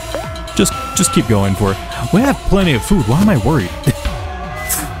gun. Just keep going for it. We have plenty of food. Why am I worried?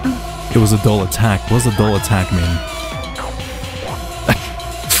 It was a dull attack. What does a dull attack mean?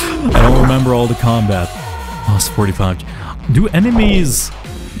 I don't remember all the combat. Lost 45. Do enemies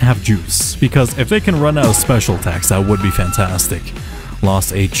have juice? Because if they can run out of special attacks, that would be fantastic.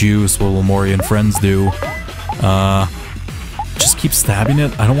 Lost 8 juice. What will Omori and friends do? Just keep stabbing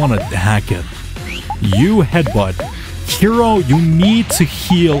it. I don't want to hack it. You headbutt. Hero, you need to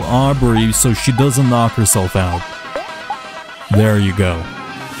heal Aubrey so she doesn't knock herself out. There you go.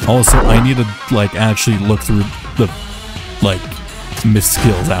 Also, I need to, like, actually look through the, like, missed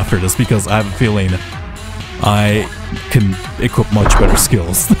skills after this because I have a feeling I can equip much better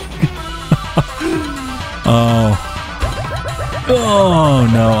skills. Oh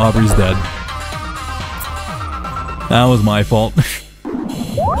no, Aubrey's dead. That was my fault.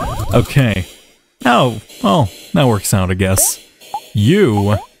 Okay. Oh, well, that works out, I guess.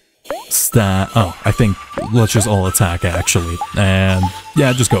 You... Oh, I think let's just all attack, actually. And,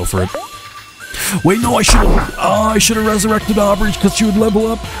 yeah, just go for it. Wait, no, I should've... Oh, I should've resurrected Aubrey because she would level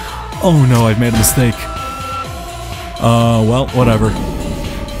up. Oh no, I've made a mistake. Well, whatever.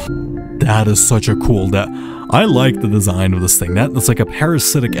 That is such a cool... I like the design of this thing. That's like a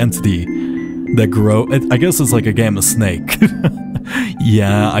parasitic entity that grow... I guess it's like a game of snake.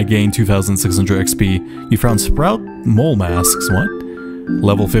 Yeah, I gained 2,600 XP. You found sprout mole masks. What?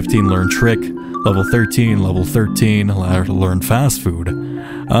 Level 15, learn trick. Level 13, level 13, learn fast food.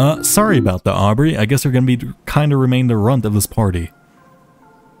 Sorry about that, Aubrey. I guess you're gonna be kinda remain the runt of this party.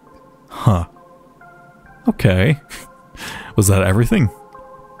 Huh. Okay. Was that everything?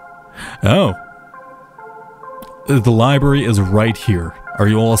 Oh. The library is right here. Are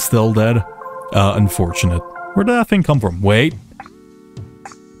you all still dead? Unfortunate. Where did that thing come from? Wait.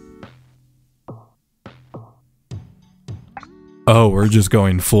 Oh, we're just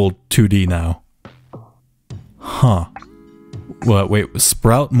going full 2D now. Huh. What, wait,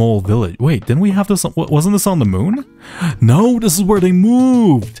 Sprout Mole Village. Wait, didn't we have this on, wasn't this on the moon? No, this is where they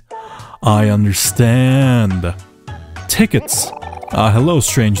moved! I understand. Tickets. Hello,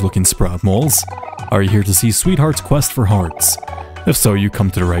 strange-looking Sprout Moles. Are you here to see Sweetheart's Quest for Hearts? If so, you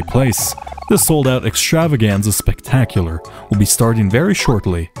come to the right place. This sold-out extravaganza is spectacular. Will be starting very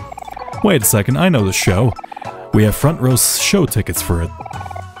shortly. Wait a second, I know the show. We have front row show tickets for it.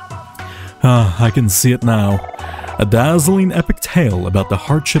 I can see it now. A dazzling epic tale about the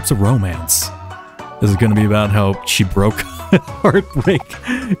hardships of romance. Is it going to be about how she broke? Heartbreak,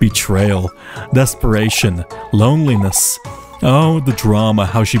 betrayal, desperation, loneliness. Oh, the drama,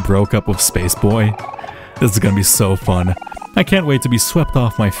 how she broke up with Space Boy. This is going to be so fun. I can't wait to be swept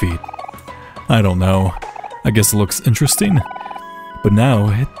off my feet. I don't know. I guess it looks interesting. But now,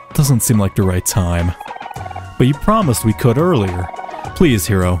 it doesn't seem like the right time. But you promised we could earlier. Please,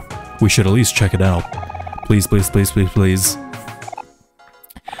 Hero. We should at least check it out. Please, please, please, please, please.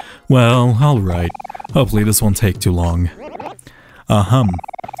 Well, alright. Hopefully this won't take too long.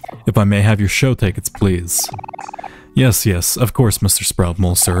 If I may have your show tickets, please. Yes, yes, of course, Mr.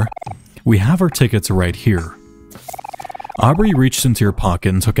 Sproutmole, sir. We have our tickets right here. Aubrey reached into your pocket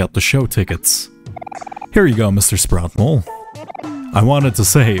and took out the show tickets. Here you go, Mr. Sproutmole. I wanted to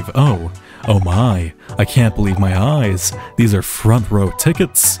save. Oh my, I can't believe my eyes. These are front row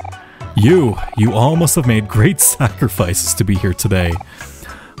tickets. You all must have made great sacrifices to be here today.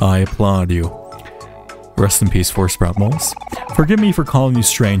 I applaud you. Rest in peace, four Sprout Moles. Forgive me for calling you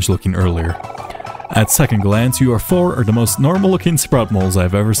strange looking earlier. At second glance, you four are the most normal looking Sprout Moles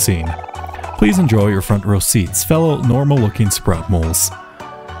I've ever seen. Please enjoy your front row seats, fellow normal looking Sprout Moles.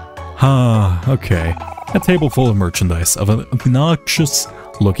 Okay. A table full of merchandise of an obnoxious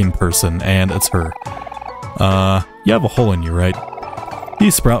looking person, and it's her. You have a hole in you, right?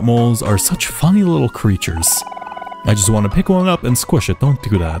 These Sprout Moles are such funny little creatures. I just want to pick one up and squish it, don't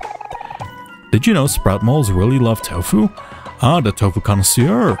do that. Did you know Sprout Moles really love tofu? Ah, the tofu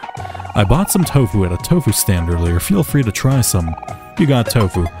connoisseur. I bought some tofu at a tofu stand earlier, feel free to try some. You got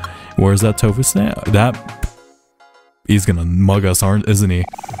tofu. Where's that tofu stand? He's gonna mug us, isn't he?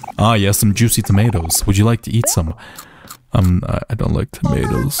 Ah, yes, some juicy tomatoes. Would you like to eat some? I don't like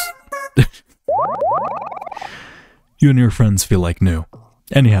tomatoes. You and your friends feel like new.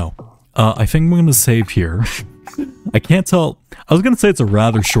 Anyhow, I think I'm gonna save here. I can't tell. I was gonna say it's a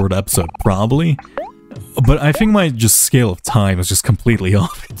rather short episode, probably. But I think my scale of time is just completely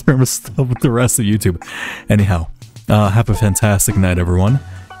off in terms of the rest of YouTube. Anyhow, have a fantastic night, everyone.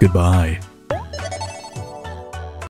 Goodbye.